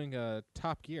 he's doing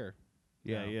Top Gear.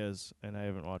 Yeah, Yeah. he is, and I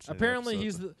haven't watched. any Apparently,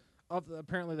 episodes.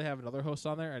 apparently they have another host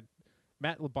on there.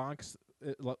 Matt LeBlanc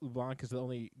is the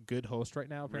only good host right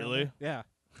now. Apparently. Really? Yeah.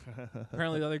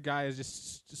 Apparently, the other guy is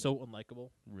just so unlikable.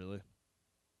 Really.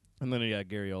 And then yeah,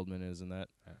 Gary Oldman is in that.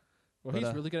 Well, But,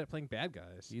 he's really good at playing bad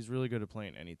guys. He's really good at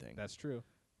playing anything. That's true.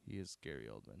 He is Gary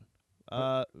Oldman.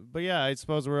 But yeah, I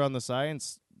suppose we're on the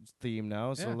science theme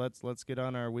now, so Yeah. let's get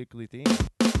on our weekly theme.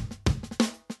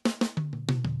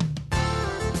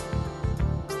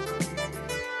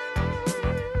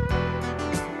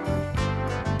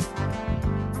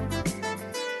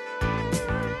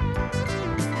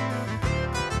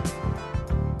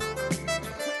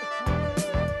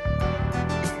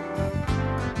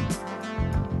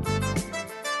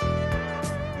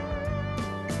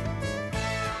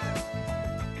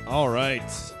 All right.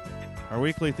 Our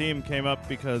weekly theme came up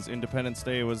because Independence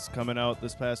Day was coming out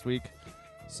this past week.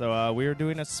 So we are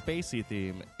doing a spacey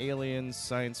theme: aliens,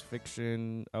 science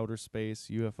fiction, outer space,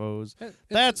 UFOs.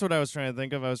 That's what I was trying to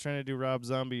think of. I was trying to do Rob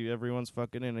Zombie. Everyone's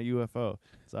fucking in a UFO.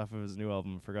 It's off of his new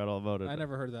album. Forgot all about it. I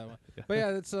never heard that one. But yeah,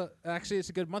 it's actually it's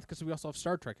a good month because we also have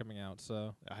Star Trek coming out.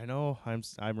 So I know.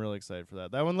 I'm really excited for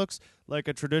that. That one looks like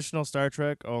a traditional Star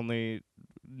Trek, only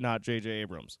not J.J.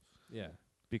 Abrams. yeah,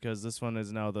 Because this one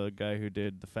is now the guy who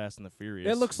did the Fast and the Furious.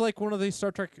 it looks like one of these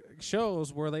Star Trek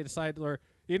shows where they decide, we're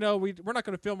not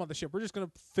going to film on the ship. We're just going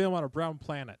to film on a brown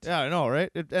planet. Yeah, I know, right?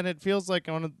 And it feels like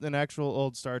an actual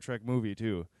old Star Trek movie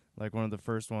too, like one of the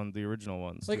first ones, the original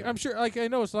ones. Like too. I'm sure, like I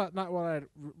know it's not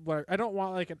what I don't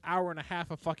want like an hour and a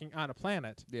half of fucking on a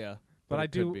planet. Yeah, But I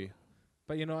it do- Could be.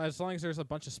 But as long as there's a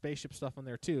bunch of spaceship stuff on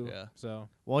there too. Yeah. So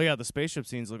Well, yeah, the spaceship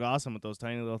scenes look awesome with those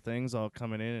tiny little things all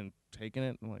coming in and taking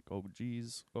it. I'm like, oh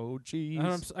geez, oh geez.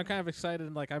 I'm kind of excited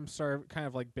and like I'm started kind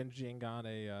of like binging on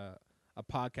a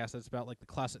podcast that's about like the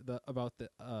classic about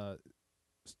the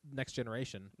Next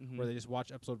Generation Mhm. where they just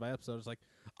watch episode by episode. It's like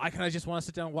I kind of just want to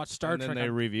sit down and watch Star and Trek. then they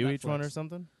on review each one or Netflix.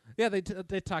 something. Yeah, they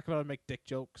talk about it and make dick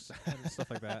jokes and stuff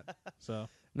like that. So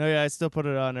No, yeah, I still put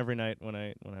it on every night when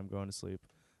I'm going to sleep.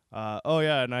 Oh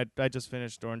yeah, and I just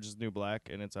finished Orange Is the New Black,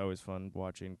 and it's always fun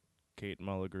watching Kate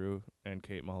Mulgrew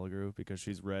because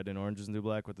she's red in Orange Is the New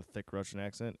Black with a thick Russian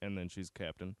accent, and then she's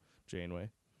Captain Janeway.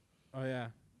 oh yeah.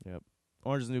 Yep.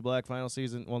 Orange Is the New Black final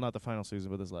season. Well, not the final season,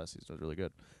 but this last season was really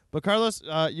good. But Carlos,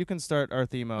 you can start our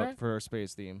theme out Alright. for our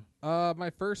space theme. My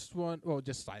first one, well,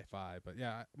 just sci-fi, but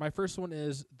yeah, my first one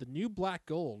is The New Black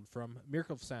Gold from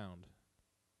Miracle of Sound.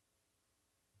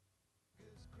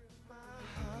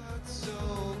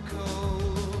 So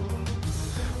cold,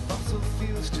 fossil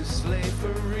fuels to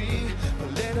slavery,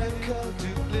 political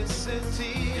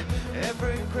duplicity,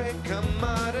 every great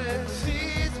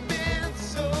commodity's been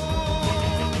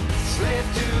sold. Slave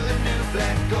to the new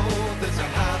black gold, there's a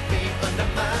heartbeat under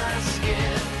my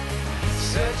skin.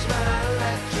 Search my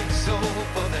electric soul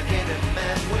for the hidden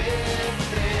man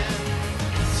within.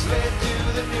 Slave to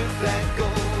the new black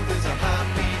gold, there's a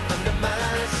heartbeat under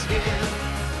my skin.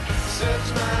 Search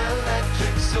my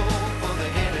electric soul for the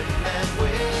hidden man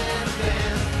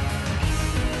within.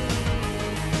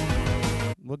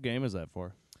 What game is that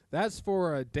for? That's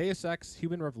for Deus Ex: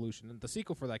 Human Revolution, and the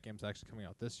sequel for that game is actually coming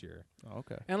out this year. Oh,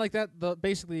 okay. And like that,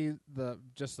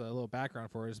 just a little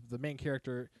background for it is the main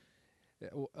character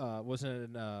was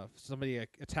in somebody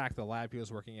attacked the lab he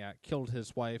was working at, killed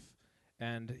his wife,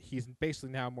 and he's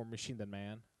basically now more machine than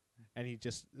man, and he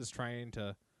just is trying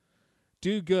to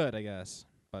do good, I guess.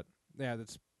 But yeah,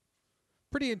 that's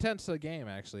pretty intense game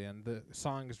actually, and the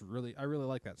song is I really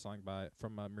like that song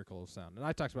from Miracle of Sound, and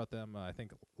I talked about them I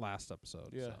think last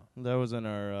episode. So. That was in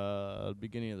our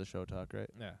beginning of the show talk, right?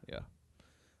 Yeah.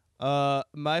 Yeah.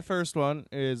 My first one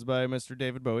is by Mr.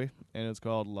 David Bowie, and it's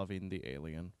called "Loving the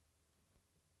Alien."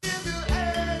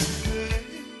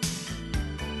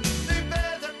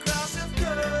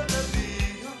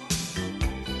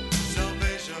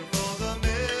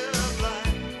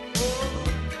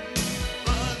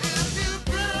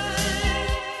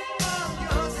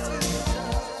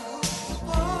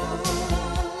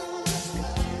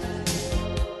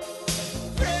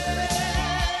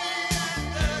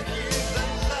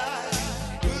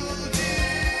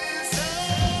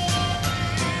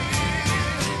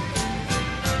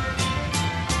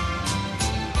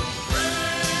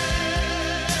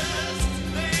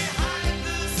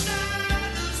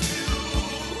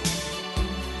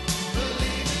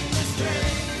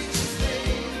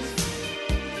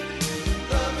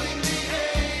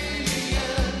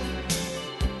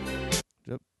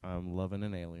 Yep, I'm loving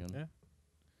an alien.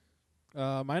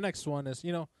 Yeah. My next one is,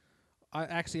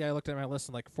 I looked at my list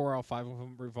and like 4 out of 5 of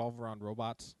them revolve around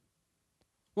robots.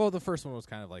 Well, the first one was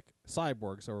kind of like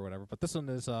cyborgs or whatever, but this one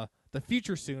is The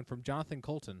Future Soon from Jonathan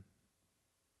Colton.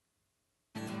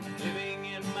 Living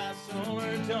in my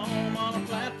solar dome on a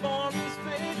platform in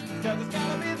space, 'cause it's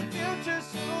gotta be the future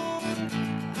soon.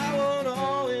 I won't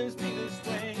always be this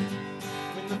way.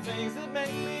 When the things that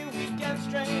make me weak and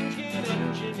strange get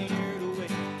engineered away,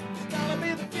 it's gotta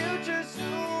be the future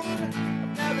soon.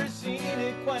 I've never seen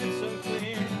it quite so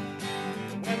clear.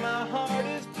 When my heart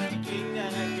is breaking, I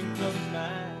can close my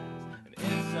eyes,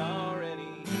 and it's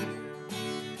already here.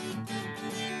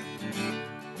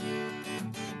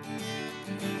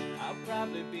 I'll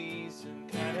probably be some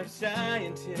kind of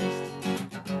scientist,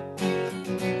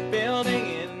 building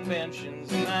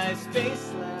inventions in my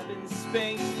space lab in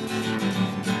space.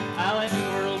 I'll end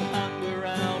world hunger,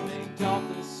 I'll make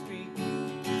dolphins speak.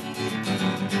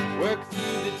 Work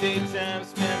through the daytime,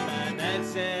 spend my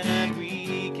nights and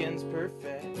weekends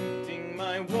perfecting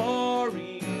my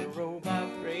warrior robot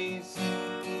race.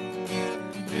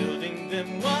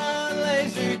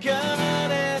 things are cut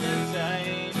at a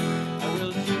time. I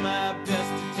will do my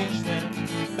best to teach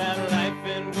them about life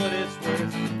and what it's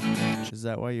worth. Is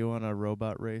that why you want a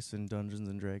robot race in Dungeons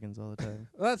and Dragons all the time?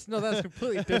 That's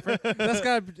completely different.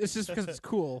 It's just because it's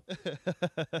cool.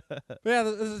 But yeah,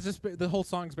 this is just the whole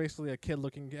song's basically a kid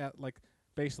looking at like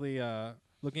how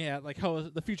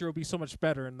the future will be so much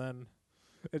better, and then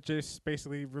it just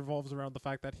basically revolves around the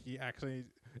fact that he actually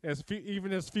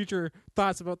even his future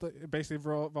thoughts about it basically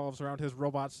revolves around his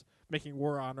robots making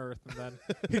war on Earth, and then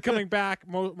he's coming back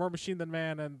more machine than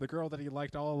man, and the girl that he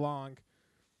liked all along,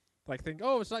 like think,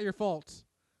 oh, it's not your fault,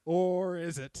 or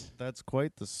is it? That's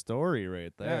quite the story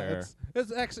right there. Yeah,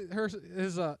 it's actually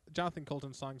his Jonathan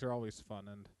Colton songs are always fun,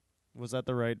 and Was that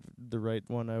the right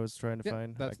one I was trying to Yeah,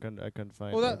 find? that's- I couldn't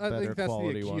find well, a I better think that's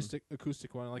quality the one.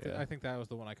 acoustic one. Like Yeah. I think that was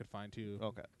the one I could find too.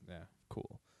 Okay, Yeah.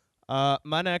 cool.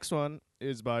 My next one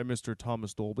is by Mr.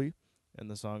 Thomas Dolby, and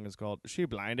the song is called "She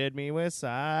Blinded Me with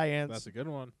Science." That's a good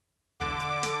one.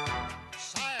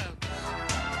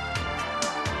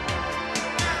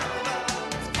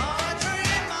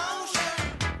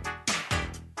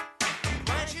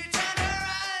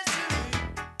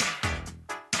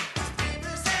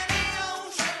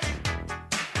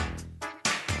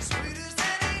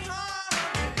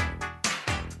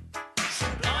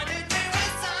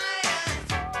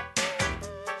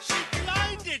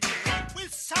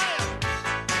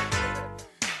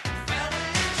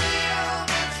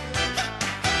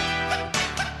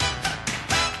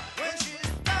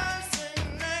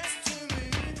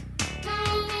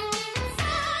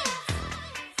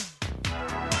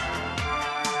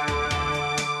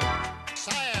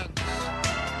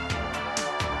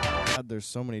 God, there's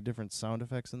so many different sound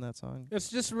effects in that song. It's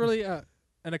just really an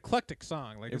eclectic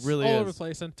song. Like It it's really all over is. the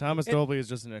place, and Thomas it- Dolby is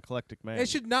just an eclectic man. it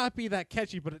should not be that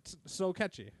catchy, but it's so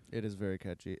catchy. It is very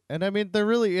catchy. And I mean, there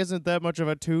really isn't that much of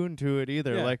a tune to it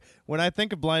either. Yeah. Like, when I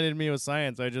think of Blinded Me with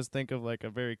Science, I just think of, like, a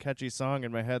very catchy song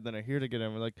in my head. Then I hear it again.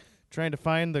 I'm, like, trying to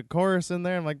find the chorus in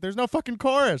there. I'm like, there's no fucking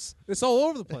chorus. It's all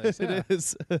over the place. Yeah. It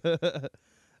is.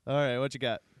 All right, what you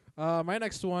got? My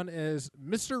next one is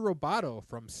Mr. Roboto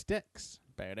from Styx.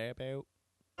 Ba-da-bow.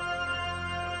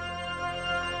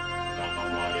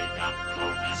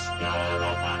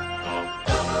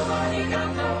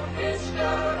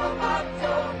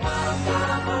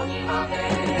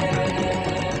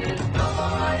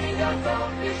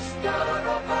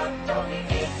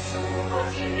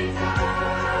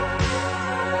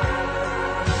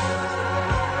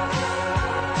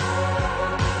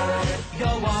 You're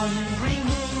wondering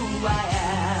who I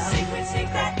am. Secret,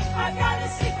 secret, I've got a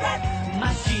secret.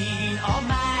 Machine or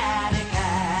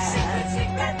mannequin. Secret,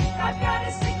 secret, I've got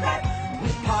a secret.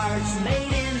 With parts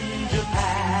made in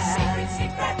Japan. Secret,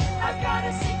 secret, I've got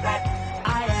a secret.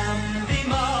 I am the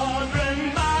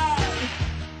modern man.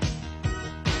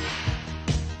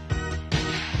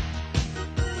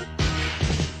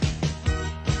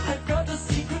 I've got a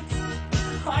secret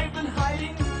I've been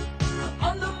hiding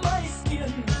under my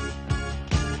skin.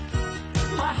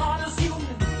 My heart is human,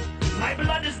 my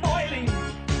blood is boiling,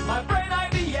 my brain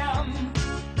IBM.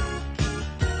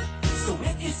 So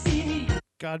if you see me,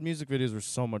 God, music videos were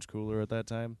so much cooler at that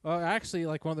time. Actually,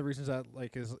 like one of the reasons that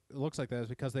like it looks like that is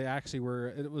because they actually were.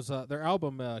 It was their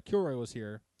album Kilroy Was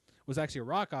Here was actually a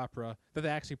rock opera that they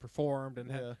actually performed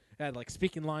and had like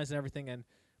speaking lines and everything.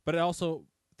 But it also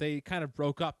they kind of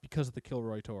broke up because of the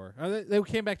Kilroy tour. They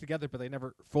came back together, but they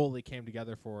never fully came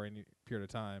together for any period of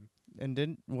time.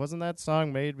 And wasn't that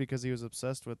song made because he was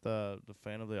obsessed with the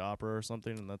fan of the opera or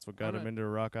something, and that's what got him into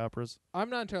rock operas? I'm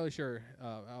not entirely sure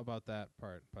about that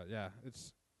part, but yeah,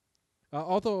 it's.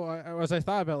 Although, as I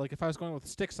thought about, like, if I was going with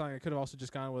Styx song, I could have also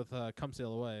just gone with "Come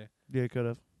Sail Away." Yeah, could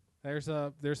have. There's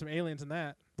some aliens in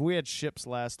that. But we had ships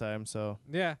last time, so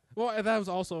Yeah. Well, that was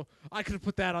also I could have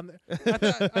put that on there. I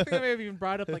think I may have even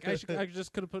brought up like I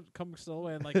just could have put "Come Sail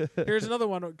Away" and like here's another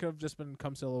one that could have just been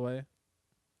 "Come Sail Away."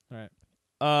 All right.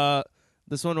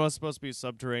 This one was supposed to be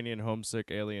Subterranean Homesick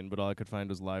Alien, but all I could find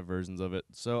was live versions of it.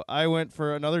 So I went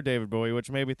for another David Bowie, which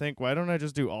made me think, why don't I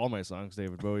just do all my songs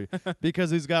David Bowie?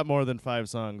 Because he's got more than 5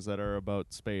 songs that are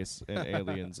about space and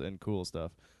aliens and cool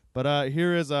stuff. But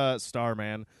here is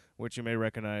Starman, which you may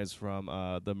recognize from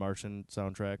the Martian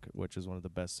soundtrack, which is one of the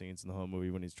best scenes in the whole movie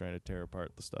when he's trying to tear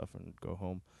apart the stuff and go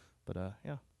home. But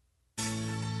yeah.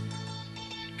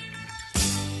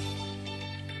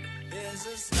 There's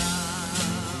a starman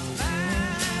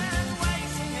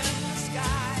waiting in the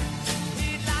sky.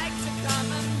 He'd like to come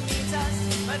and meet us,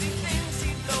 but he thinks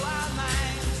he'd blow our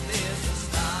minds. There's a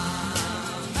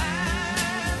starman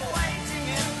waiting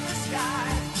in the sky.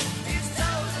 He's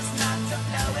told us not to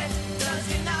blow it, 'cause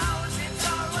he knows it's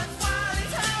all worthwhile.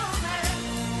 He's home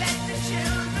and let the children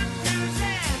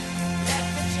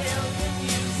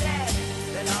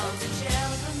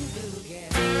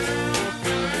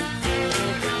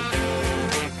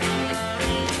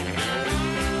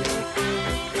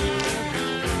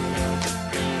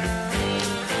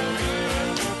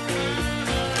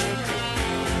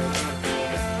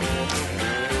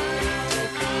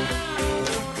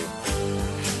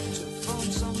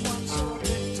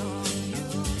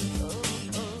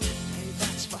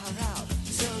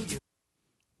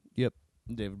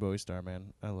David Bowie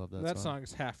Starman. I love that, That song.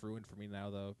 song's half ruined for me now,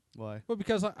 though. Why? Well,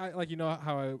 because I like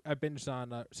how I binged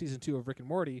on season 2 of Rick and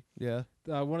Morty. Yeah.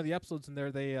 One of the episodes in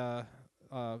there, they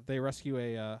rescue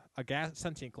a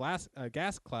sentient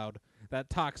gas cloud that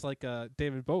talks like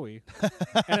David Bowie,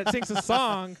 and it sings a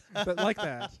song that like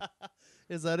that.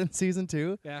 Is that in season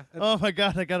 2? Yeah. Oh my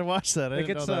god, I gotta watch that. I It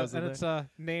didn't gets, know that was in and there. it's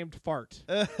named Fart.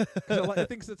 'Cause it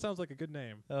thinks it sounds like a good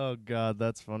name. Oh god,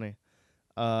 that's funny.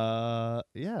 Yeah.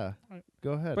 Right.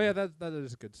 Go ahead. But yeah, that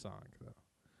is a good song,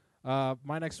 though.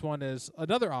 My next one is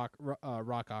another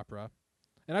rock opera.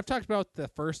 And I've talked about the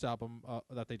first album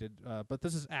that they did, but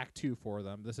this is Act 2 for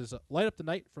them. This is Light Up the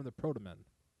Night from the Protomen.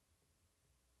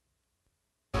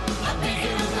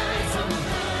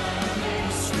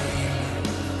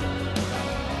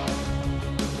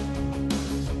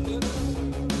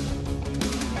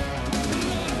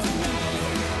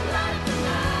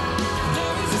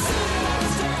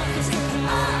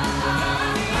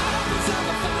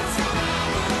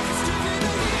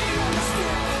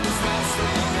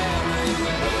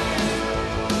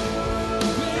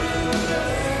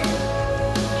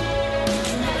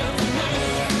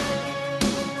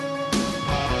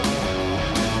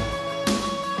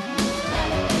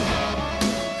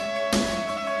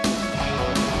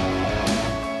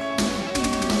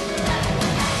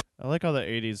 I like how the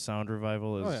 80s sound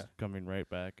revival is Oh, yeah. coming right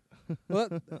back. Well,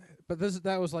 but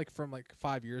that was like from like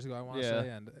 5 years ago, I want to Yeah.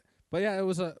 say. But yeah,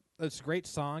 it's a great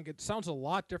song. It sounds a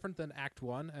lot different than Act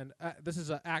 1, and this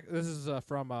is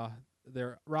from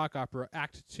their rock opera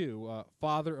Act 2,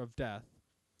 Father of Death,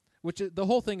 which the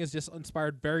whole thing is just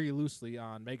inspired very loosely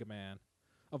on Mega Man,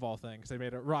 of all things. They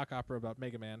made a rock opera about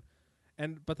Mega Man.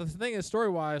 But the thing is,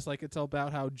 story-wise, like it's all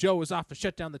about how Joe is off to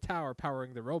shut down the tower,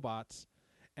 powering the robots,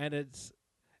 and it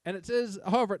is,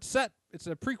 however, it's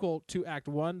a prequel to Act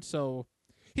 1, so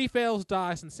he fails,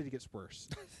 dies, and the city gets worse.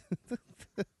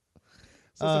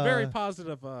 So it's a very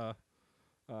positive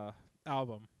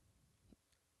album.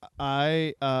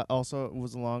 I also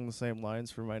was along the same lines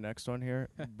for my next one here,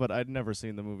 but I'd never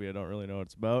seen the movie. I don't really know what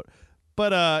it's about.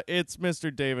 But it's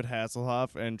Mr. David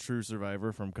Hasselhoff and True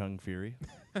Survivor from Kung Fury.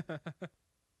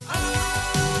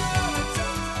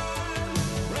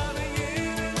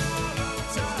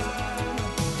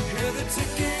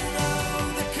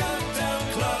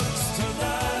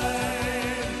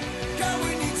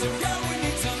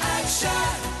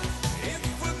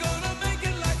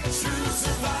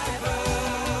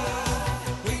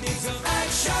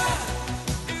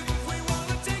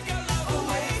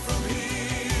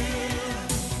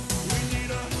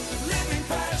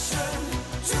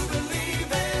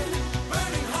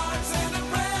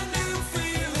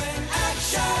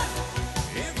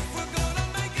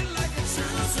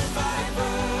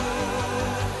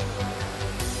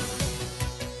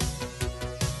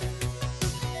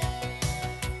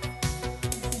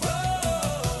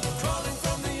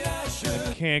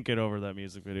 Can't get over that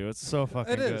music video. It's so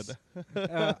fucking It is. good.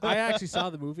 I actually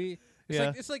saw the movie.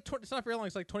 Yeah. It's not very long.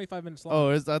 It's like 25 minutes long. Oh,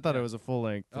 I thought Yeah. it was a full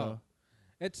length. Oh.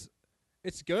 It's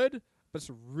good, but it's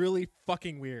really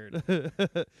fucking weird.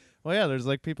 Well, yeah, there's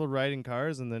like people riding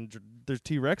cars, and then there's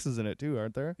T-Rexes in it too,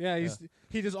 aren't there? Yeah,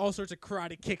 he does all sorts of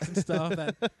karate kicks and stuff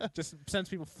that just sends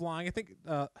people flying. I think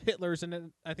Hitler's in it.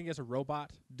 I think he has a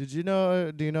robot. Do you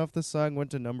know if this song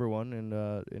went to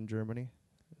 #1 in Germany?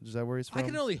 Is that where he's from? I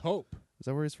can only hope. Is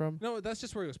that where he's from? No, that's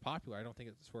just where he was popular. I don't think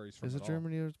it's where he's from. Is it at all.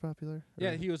 Germany that was popular?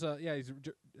 Yeah, Or- he was.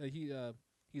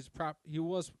 He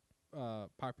was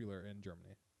popular in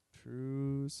Germany.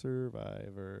 True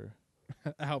Survivor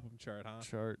Album chart, huh?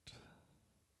 chart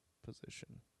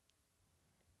position.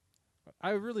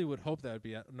 I really would hope that would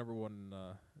be at #1 in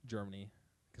Germany,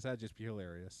 because that'd just be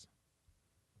hilarious.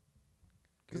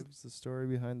 Gives the story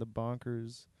behind the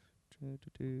bonkers.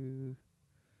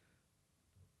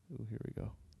 Ooh, here we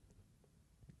go.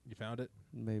 You found it?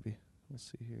 Maybe. We'll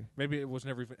see here. Maybe it was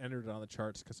never even entered on the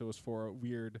charts because it was for a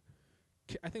weird.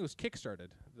 I think it was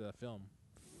kickstarted, the film.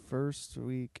 First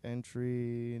week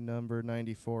entry number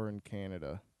 94 in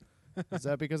Canada. Is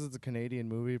that because it's a Canadian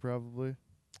movie? Probably.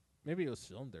 Maybe it was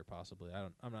filmed there, possibly.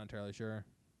 I'm not entirely sure.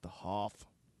 The Hoff.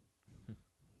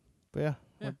 But yeah,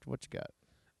 Yeah. what you got?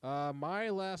 My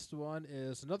last one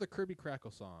is another Kirby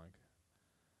Crackle song.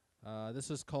 This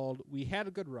is called "We Had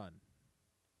a Good Run."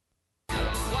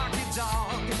 Walk your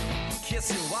dog,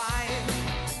 kiss your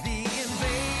wife. The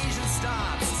invasion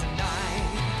starts tonight.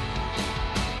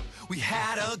 We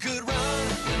had a good run,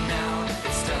 but now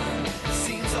it's done. It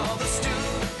seems all the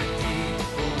stupid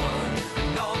people won,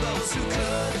 and all those who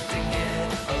couldn't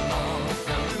get along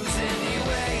now lose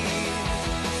anyway.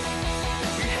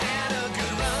 We had a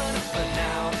good run, but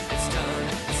now it's done.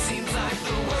 It seems like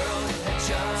the world had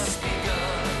just begun.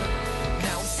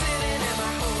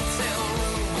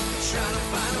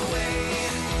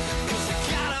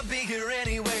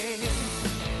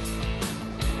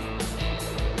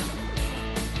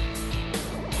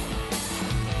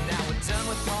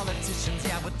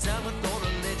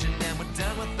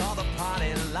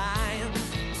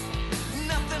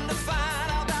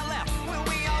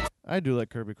 I do like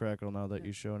Kirby Crackle now that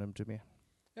you've shown him to me.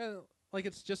 Yeah, like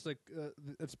it's just like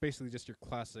it's basically just your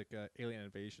classic alien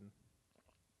invasion.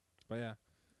 But yeah,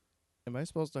 Am I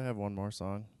supposed to have one more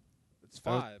song? it's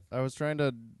 5. I was trying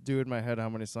to do in my head how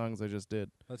many songs I just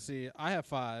did. Let's see. I have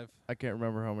 5. I can't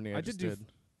remember how many I I just did do did.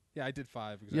 Yeah, I did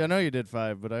 5. Exactly. Yeah, I know you did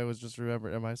 5, but I was just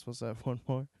remembering. Am I supposed to have one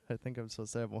more? I think I'm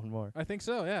supposed to have one more. I think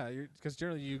so. Yeah, because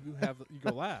generally you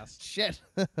go last. Shit.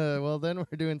 Well, then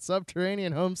we're doing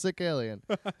Subterranean Homesick Alien.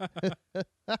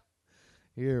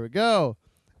 Here we go.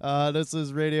 This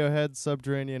is Radiohead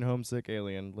Subterranean Homesick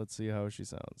Alien. Let's see how she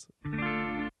sounds.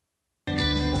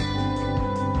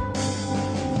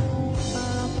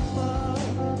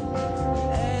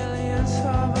 Aliens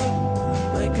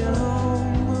hover, making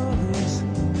home movies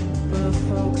for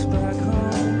folks back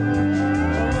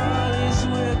home. All these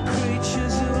weird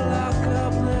creatures who lock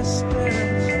up their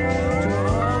spirits, drill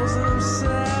holes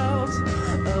themselves,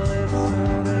 live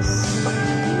fantasy.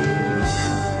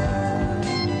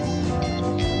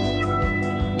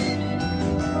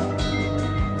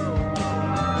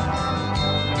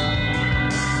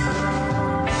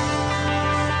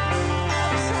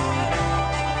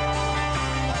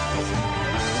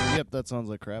 Yep, that sounds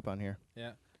like crap on here.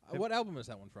 Yeah. What album is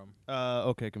that one from?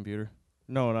 OK Computer.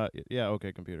 No, not yeah.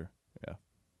 OK Computer. Yeah.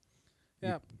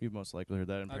 Yeah. You've most likely heard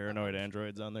that in I- Paranoid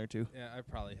Androids on there too. Yeah, I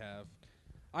probably have.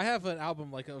 I have an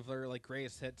album like of their like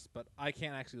greatest hits, but I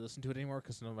can't actually listen to it anymore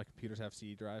because none of my computers have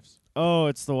CD drives. Oh,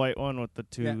 it's the white one with the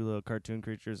two Yeah. little cartoon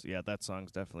creatures. Yeah, that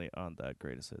song's definitely on that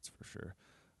greatest hits for sure.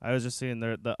 I was just seeing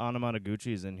the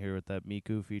Anamanaguchi's in here with that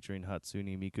Miku featuring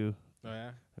Hatsune Miku. Oh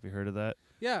yeah. Have you heard of that?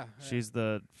 Yeah. She's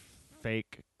the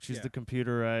fake. She's Yeah. the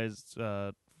computerized.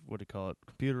 What do you call it?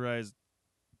 Computerized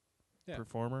Yeah.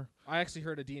 performer. I actually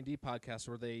heard a D&D podcast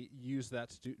where they used that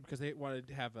to do because they wanted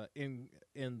to have in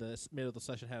the middle of the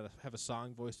session have a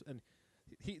song voice, and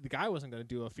the guy wasn't going to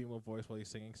do a female voice while he's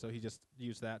singing, so he just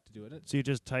used that to do it. So you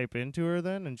just type into her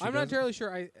then, and she I'm not does it? entirely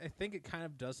sure. I think it kind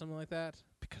of does something like that.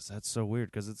 Because that's so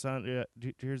weird. Because it's on. Yeah,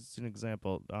 here's an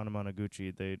example.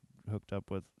 Anamanaguchi, they hooked up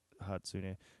with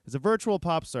Hatsune. As a virtual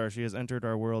pop star, she has entered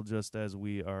our world just as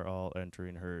we are all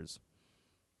entering hers.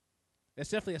 It's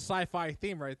definitely a sci-fi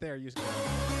theme right there. Using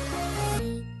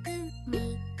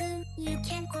You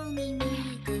can call me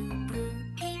Miku.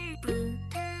 Blue,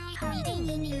 hiding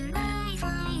in your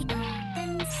Wi-Fi.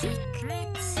 And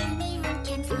secrets, anyone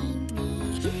can find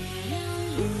me. No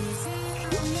use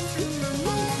coming from the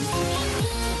moon.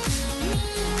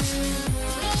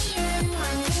 Where you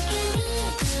want to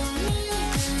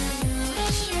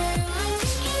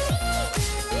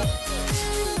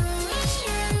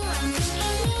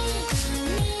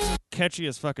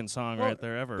Catchiest fucking song Well, right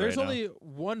there ever. There's right only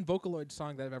one Vocaloid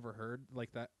song that I've ever heard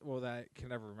like that. Well, that I can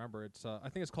never remember. It's I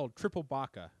think it's called Triple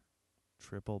Baka. now.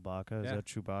 Triple Baka. Is Yeah. that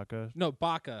Chewbacca? No,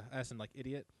 Baka, as in like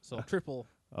idiot. So Triple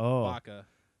Oh, Baka.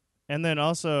 and then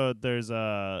also there's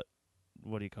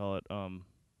what do you call it?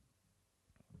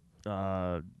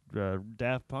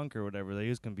 Daft Punk or whatever. They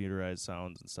use computerized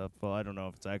sounds and stuff. Well, I don't know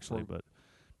if it's actually, but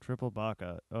Triple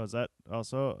Baka. Oh, is that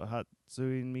also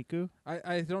Hatsune Miku?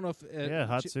 I don't know if Yeah,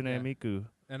 Hatsune yeah. Miku.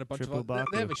 And a bunch Triple of they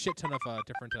Baka. have a shit ton of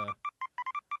different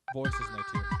voices in there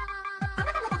too. Is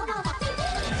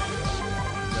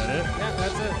that it? Yeah,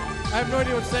 that's it. I have no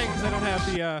idea what it's saying because I don't have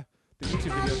the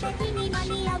YouTube videos. Right. に間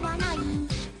に合わないど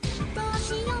う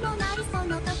しようもないそ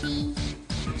の時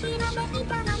ひらめい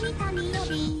た何かによ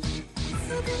り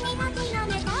すぐに諦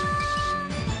めた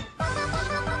パタパタ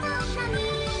パタ何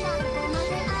がどこま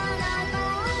であら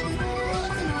がう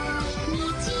僕の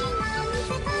未知なる世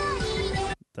界で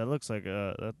That looks like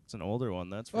that's an older one.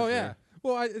 That's for Oh sure. yeah.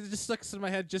 Well, it just sticks in my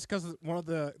head just because one of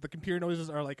the computer noises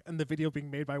are like in the video being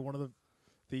made by one of the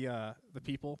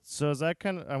people. So is that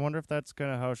kind of? I wonder if that's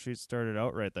kind of how she started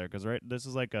out right there. Because this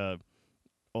is like a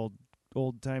old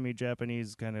timey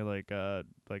Japanese kind of like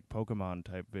Pokemon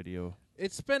type video.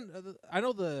 It's been I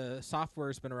know the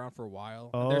software's been around for a while.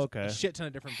 and Oh, there's okay. a shit ton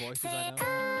of different voices I 世 know. 界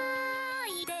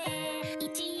で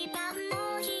一番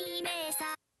の姫さ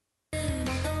どっ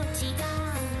ちが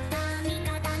味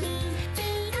方に気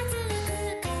がつく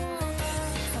こと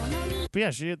その道 But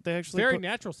yeah, they actually Very put,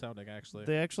 natural sounding, actually.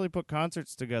 they actually put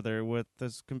concerts together with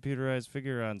this computerized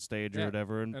figure on stage Yeah, or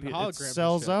whatever, and and it holograms and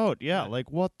sells shit. out. Yeah, Yeah.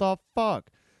 like what the fuck?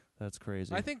 That's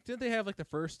crazy. I think did they have like the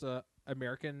first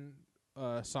American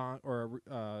song or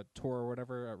tour or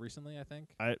whatever recently? I think.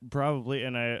 I probably,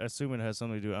 and I assume it has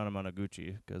something to do with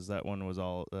Anamanaguchi because that one was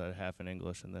all half in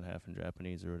English and then half in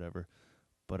Japanese or whatever.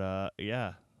 But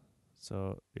yeah,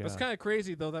 so yeah, It's kind of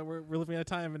crazy though that we're living in a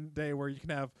time and day where you can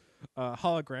have a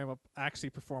hologram actually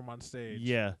perform on stage.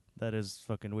 yeah, that is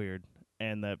fucking weird,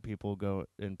 and that people go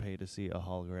and pay to see a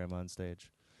hologram on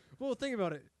stage. Well, think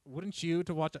about it. Wouldn't you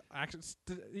to watch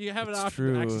you have an It's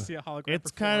option to actually true. see a hologram? It's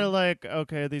kind of like,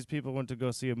 okay, these people went to go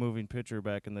see a moving picture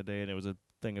back in the day, and it was a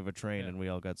thing of a train, Yeah. and we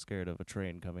all got scared of a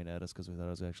train coming at us because we thought it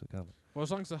was actually coming. Well, as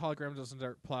long as the hologram doesn't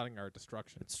start plotting our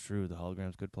destruction, It's true. The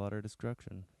holograms could plot our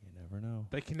destruction. You never know.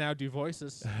 they can now do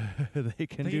voices. They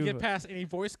can They do. can get past any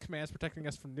voice commands protecting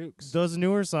us from nukes. Those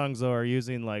newer songs though are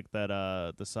using like that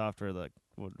the software, like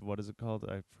what is it called?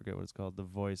 I forget what it's called. The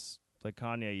voice, like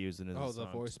Kanye using it. The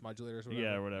voice modulators. Or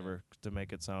Yeah, or whatever, to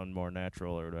make it sound more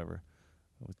natural or whatever.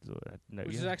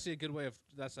 Which is actually a good way of.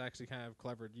 That's actually kind of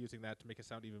clever using that to make it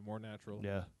sound even more natural.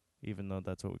 Yeah, even though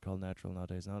that's what we call natural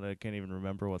nowadays. Now I can't even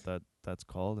remember what that's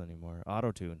called anymore.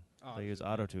 Auto-tune. Oh, They use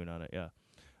yeah. auto-tune on it. Yeah.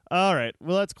 All right.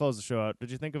 Well, let's close the show out.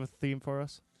 Did you think of a theme for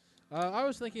us? I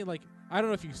was thinking, like, I don't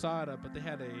know if you saw it, but they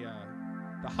had the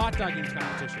hot dog eating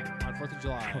competition on 4th of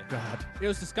July. Oh God. It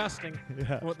was disgusting.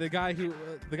 Yeah. Well, the guy who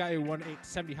won ate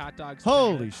 70 hot dogs.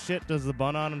 Holy shit! Does the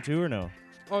bun on him too or no?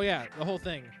 Oh yeah, the whole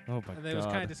thing. Oh my And God. it was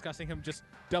kind of disgusting. Him just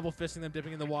double fisting them,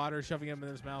 dipping in the water, shoving them in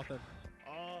his mouth. And,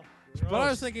 Oh, but I gross.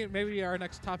 was thinking maybe our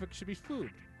next topic should be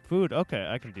food. Food. Okay,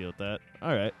 I can deal with that.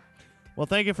 All right. Well,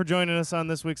 thank you for joining us on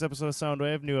this week's episode of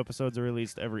Soundwave. New episodes are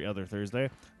released every other Thursday.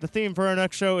 The theme for our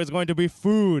next show is going to be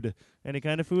food. Any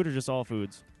kind of food or just all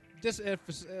foods? Just if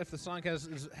the song has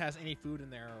any food in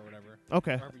there or whatever.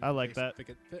 Okay, However you I like that.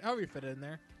 However you fit it in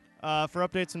there. For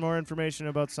updates and more information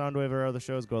about Soundwave or other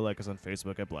shows, go like us on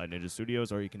Facebook at Blind Ninja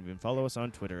Studios, or you can even follow us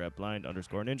on Twitter at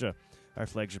blind_ninja. Our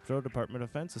flagship show, Department of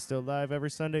Defense, is still live every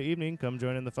Sunday evening. Come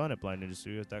join in the fun at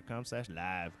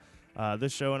blindninjastudios.com/live.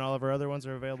 This show and all of our other ones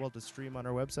are available to stream on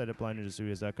our website at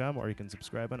blindninjastudios.com, or you can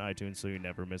subscribe on iTunes so you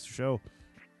never miss a show.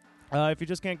 If you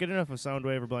just can't get enough of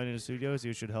Soundwave or Blind Ninja Studios,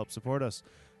 you should help support us.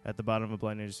 At the bottom of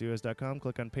blindninjastudios.com,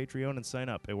 click on Patreon and sign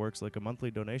up. It works like a monthly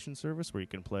donation service where you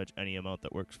can pledge any amount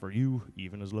that works for you,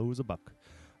 even as low as $1.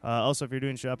 Also, if you're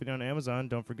doing shopping on Amazon,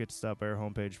 don't forget to stop by our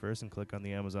homepage first and click on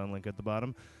the Amazon link at the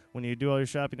bottom. When you do all your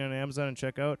shopping on Amazon and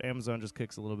check out, Amazon just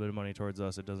kicks a little bit of money towards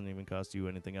us. It doesn't even cost you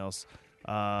anything else.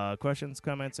 Questions,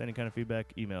 comments, any kind of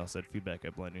feedback, email us at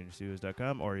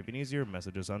feedback@blindninjastudios.com, or even easier,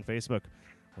 message us on Facebook.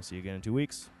 We'll see you again in 2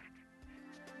 weeks.